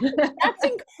 That's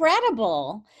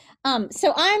incredible.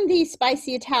 So I'm the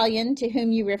spicy Italian to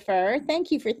whom you refer. Thank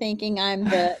you for thinking I'm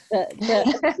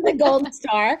the gold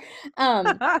star.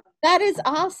 That is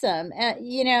awesome.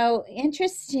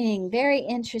 Interesting, very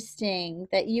interesting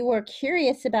that you were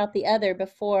curious about the other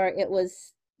before it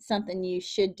was something you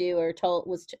should do or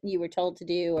you were told to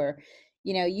do, or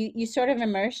you sort of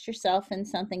immersed yourself in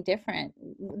something different.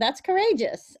 That's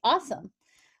courageous. Awesome.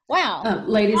 Wow.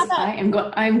 Ladies, I'm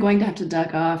going to have to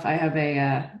duck off. I have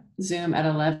a Zoom at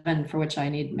 11 for which I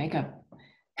need makeup.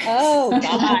 Oh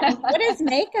God. What is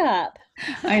makeup?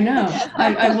 I know.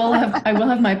 I will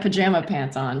have my pajama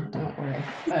pants on. Don't worry.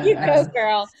 You go,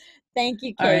 girl. Thank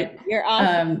you, Kate. Right. You're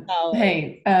awesome.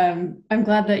 Hey, I'm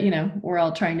glad that, we're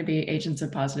all trying to be agents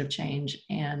of positive change,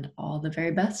 and all the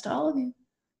very best to all of you.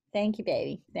 Thank you,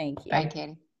 baby. Thank you. Bye,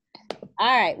 Katie.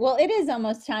 All right. Well, it is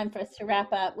almost time for us to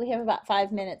wrap up. We have about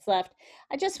 5 minutes left.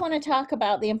 I just want to talk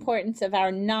about the importance of our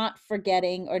not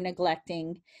forgetting or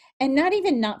neglecting, and not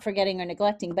even not forgetting or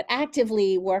neglecting, but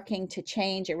actively working to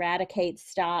change, eradicate,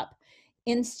 stop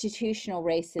institutional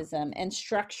racism and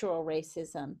structural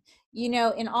racism.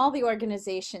 In all the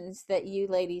organizations that you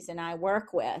ladies and I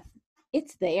work with,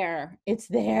 it's there. It's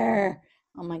there.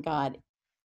 Oh my God.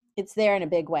 It's there in a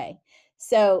big way.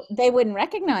 So they wouldn't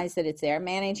recognize that it's there.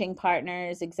 Managing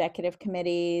partners, executive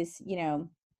committees,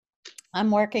 I'm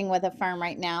working with a firm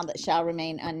right now that shall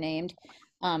remain unnamed.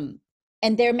 And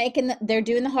they're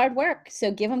doing the hard work. So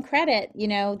give them credit,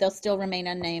 they'll still remain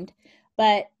unnamed,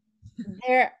 but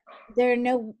there there are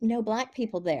no black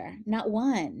people there, not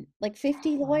one, like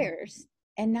 50 lawyers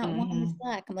and not one is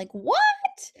black. I'm like, what?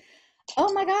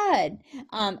 Oh my God.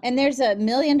 And there's a $1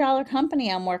 million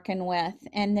company I'm working with,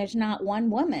 and there's not one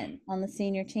woman on the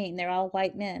senior team. They're all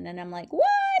white men. And I'm like, what?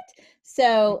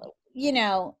 So,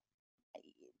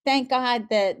 thank God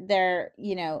that they're,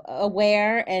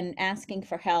 aware and asking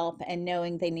for help and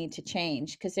knowing they need to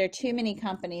change, because there are too many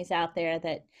companies out there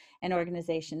and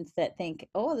organizations that think,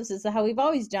 oh, this is how we've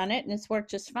always done it and it's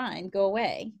worked just fine, go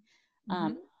away.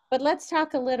 But let's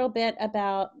talk a little bit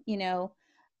about,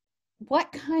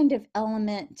 what kind of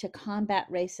element to combat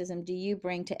racism do you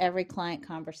bring to every client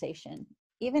conversation?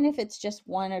 Even if it's just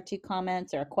one or two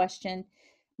comments or a question.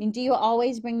 I mean, do you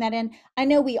always bring that in? I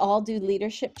know we all do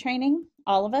leadership training,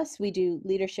 all of us. We do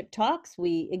leadership talks,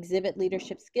 we exhibit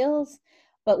leadership skills,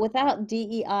 but without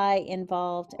DEI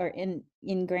involved or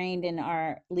ingrained in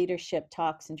our leadership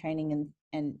talks and training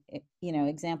and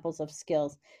examples of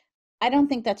skills, I don't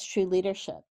think that's true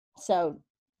leadership. So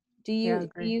do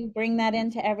you bring that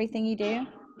into everything you do?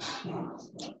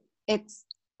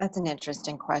 That's an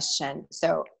interesting question.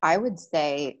 So I would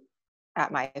say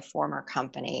at my former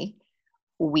company,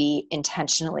 we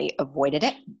intentionally avoided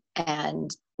it,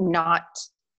 and not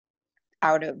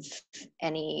out of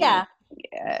any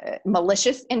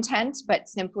malicious intent, but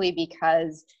simply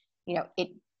because, it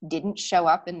didn't show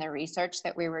up in the research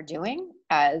that we were doing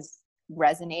as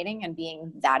resonating and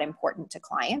being that important to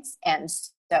clients. And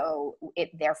so it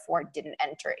therefore didn't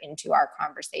enter into our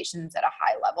conversations at a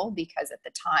high level, because at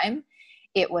the time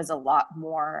it was a lot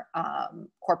more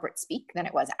corporate speak than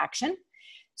it was action.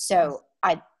 So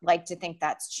I'd like to think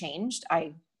that's changed.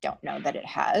 I don't know that it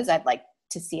has. I'd like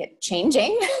to see it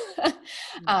changing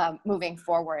moving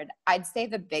forward. I'd say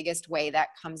the biggest way that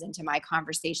comes into my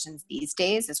conversations these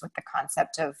days is with the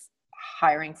concept of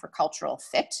hiring for cultural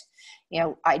fit.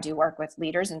 I do work with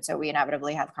leaders, and so we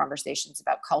inevitably have conversations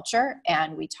about culture,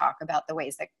 and we talk about the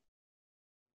ways that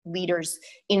leaders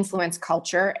influence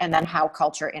culture and then how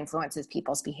culture influences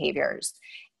people's behaviors.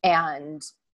 And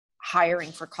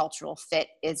hiring for cultural fit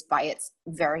is by its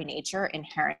very nature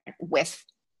inherent with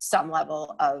some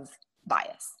level of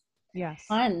bias. Yes.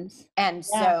 Tons. And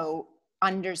so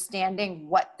understanding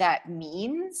what that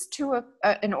means to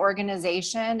an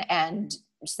organization and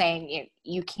saying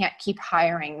you can't keep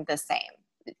hiring the same.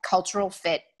 Cultural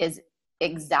fit is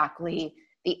exactly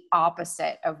the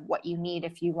opposite of what you need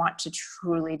if you want to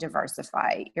truly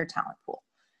diversify your talent pool.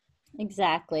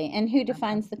 Exactly. And who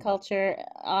defines the culture?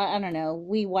 I don't know.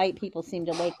 We white people seem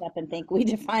to wake up and think we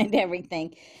defined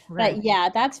everything. Right. But yeah,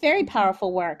 that's very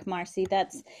powerful work, Marcy.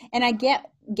 And I get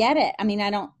it. I mean,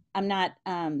 I'm not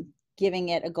giving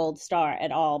it a gold star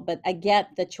at all, but I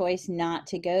get the choice not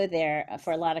to go there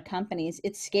for a lot of companies.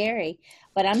 It's scary,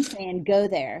 but I'm saying go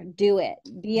there, do it,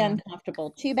 be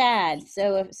uncomfortable. Too bad.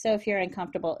 So if you're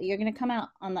uncomfortable, you're going to come out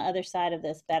on the other side of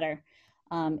this better.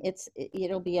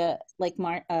 It'll be like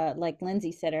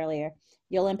Lindsay said earlier,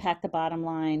 you'll impact the bottom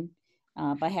line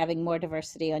by having more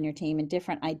diversity on your team and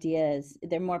different ideas.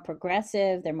 They're more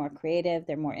progressive, they're more creative,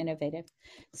 they're more innovative.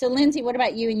 So Lindsay, what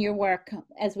about you and your work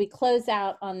as we close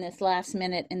out on this last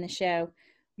minute in the show?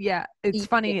 Yeah, it's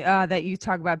funny that you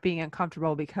talk about being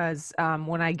uncomfortable, because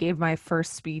when I gave my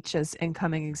first speech as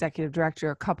incoming executive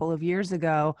director a couple of years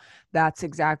ago, that's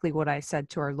exactly what I said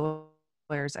to our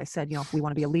lawyers. I said, if we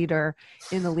want to be a leader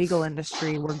in the legal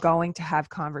industry, we're going to have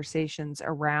conversations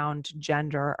around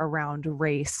gender, around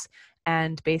race,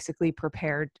 and basically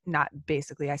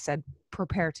I said,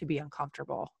 prepare to be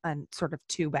uncomfortable and sort of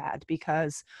too bad,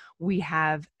 because we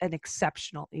have an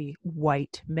exceptionally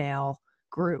white male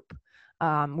group.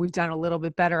 We've done a little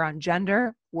bit better on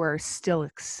gender. We're still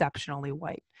exceptionally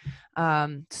white.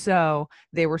 So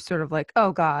they were sort of like,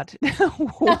 oh God,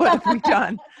 what have we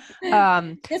done?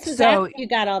 This is after you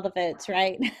got all the votes,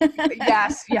 right?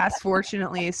 Yes,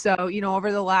 fortunately. So,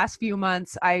 over the last few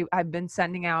months, I've been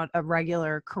sending out a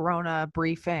regular Corona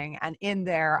briefing, and in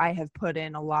there I have put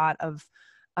in a lot of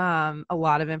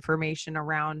information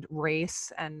around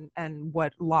race and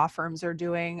what law firms are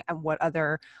doing and what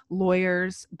other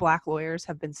Black lawyers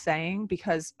have been saying,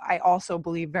 because I also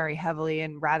believe very heavily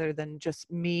in, rather than just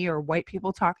me or white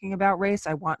people talking about race,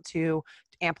 I want to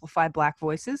amplify Black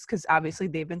voices, because obviously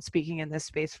they've been speaking in this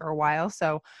space for a while.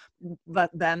 So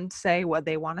let them say what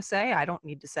they want to say. I don't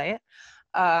need to say it.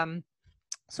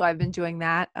 So I've been doing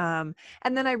that. And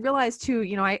then I realized too,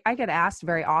 you know, I get asked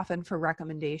very often for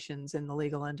recommendations in the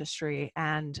legal industry,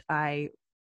 and I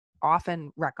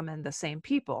often recommend the same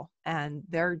people, and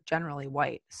they're generally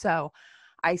white. So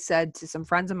I said to some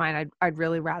friends of mine, I'd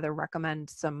really rather recommend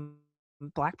some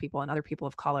Black people and other people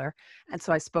of color. And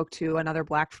so I spoke to another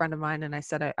Black friend of mine, and I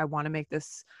said, I want to make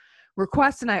this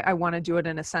request, and I want to do it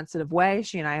in a sensitive way.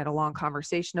 She and I had a long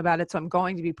conversation about it. So I'm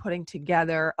going to be putting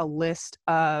together a list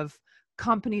of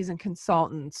companies and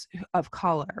consultants of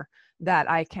color that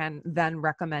I can then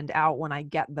recommend out when I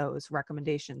get those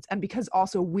recommendations. And because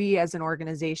also we as an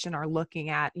organization are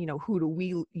looking at, you know, who do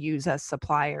we use as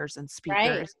suppliers and Right.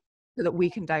 speakers so that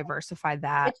we can diversify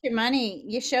that. Get your money.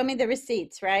 You show me the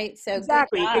receipts, right? So good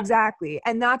Exactly, job. exactly.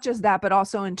 And not just that, but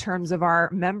also in terms of our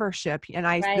membership. And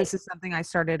Right. this is something I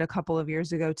started a couple of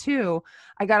years ago too.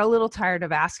 I got a little tired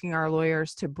of asking our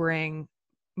lawyers to bring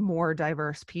more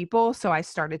diverse people. So I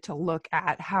started to look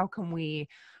at how can we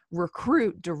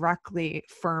recruit directly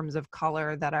firms of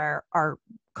color that are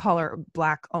color,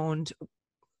 Black owned,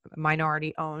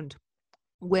 minority owned,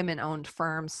 women owned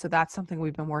firms. So that's something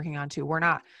we've been working on too. We're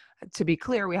not, to be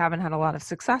clear, we haven't had a lot of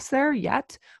success there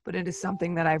yet, but it is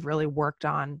something that I've really worked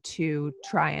on to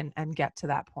try and get to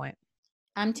that point.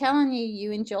 I'm telling you,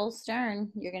 you and Joel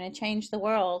Stern, you're going to change the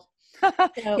world.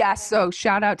 So, Yes. So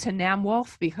shout out to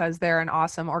NAMWolf, because they're an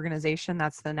awesome organization.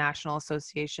 That's the National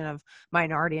Association of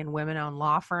Minority and Women Owned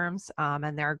Law Firms.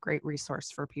 And they're a great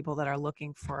resource for people that are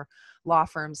looking for law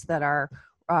firms that are,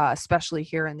 especially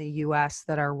here in the US,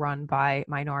 that are run by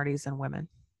minorities and women.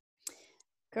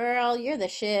 girl, you're the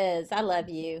shiz. I love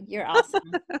you. You're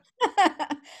awesome.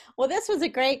 Well, this was a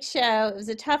great show. It was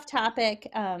a tough topic.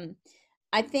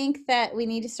 I think that we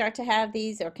need to start to have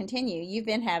these, or continue. You've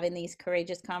been having these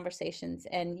courageous conversations,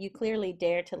 and you clearly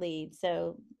dare to lead.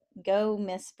 So go,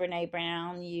 Miss Brene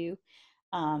Brown.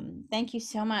 Thank you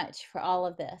so much for all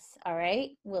of this. All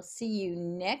right. We'll see you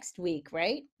next week,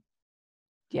 right?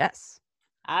 Yes.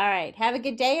 All right. Have a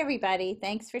good day, everybody.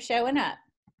 Thanks for showing up.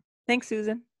 Thanks,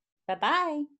 Susan. Bye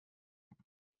bye.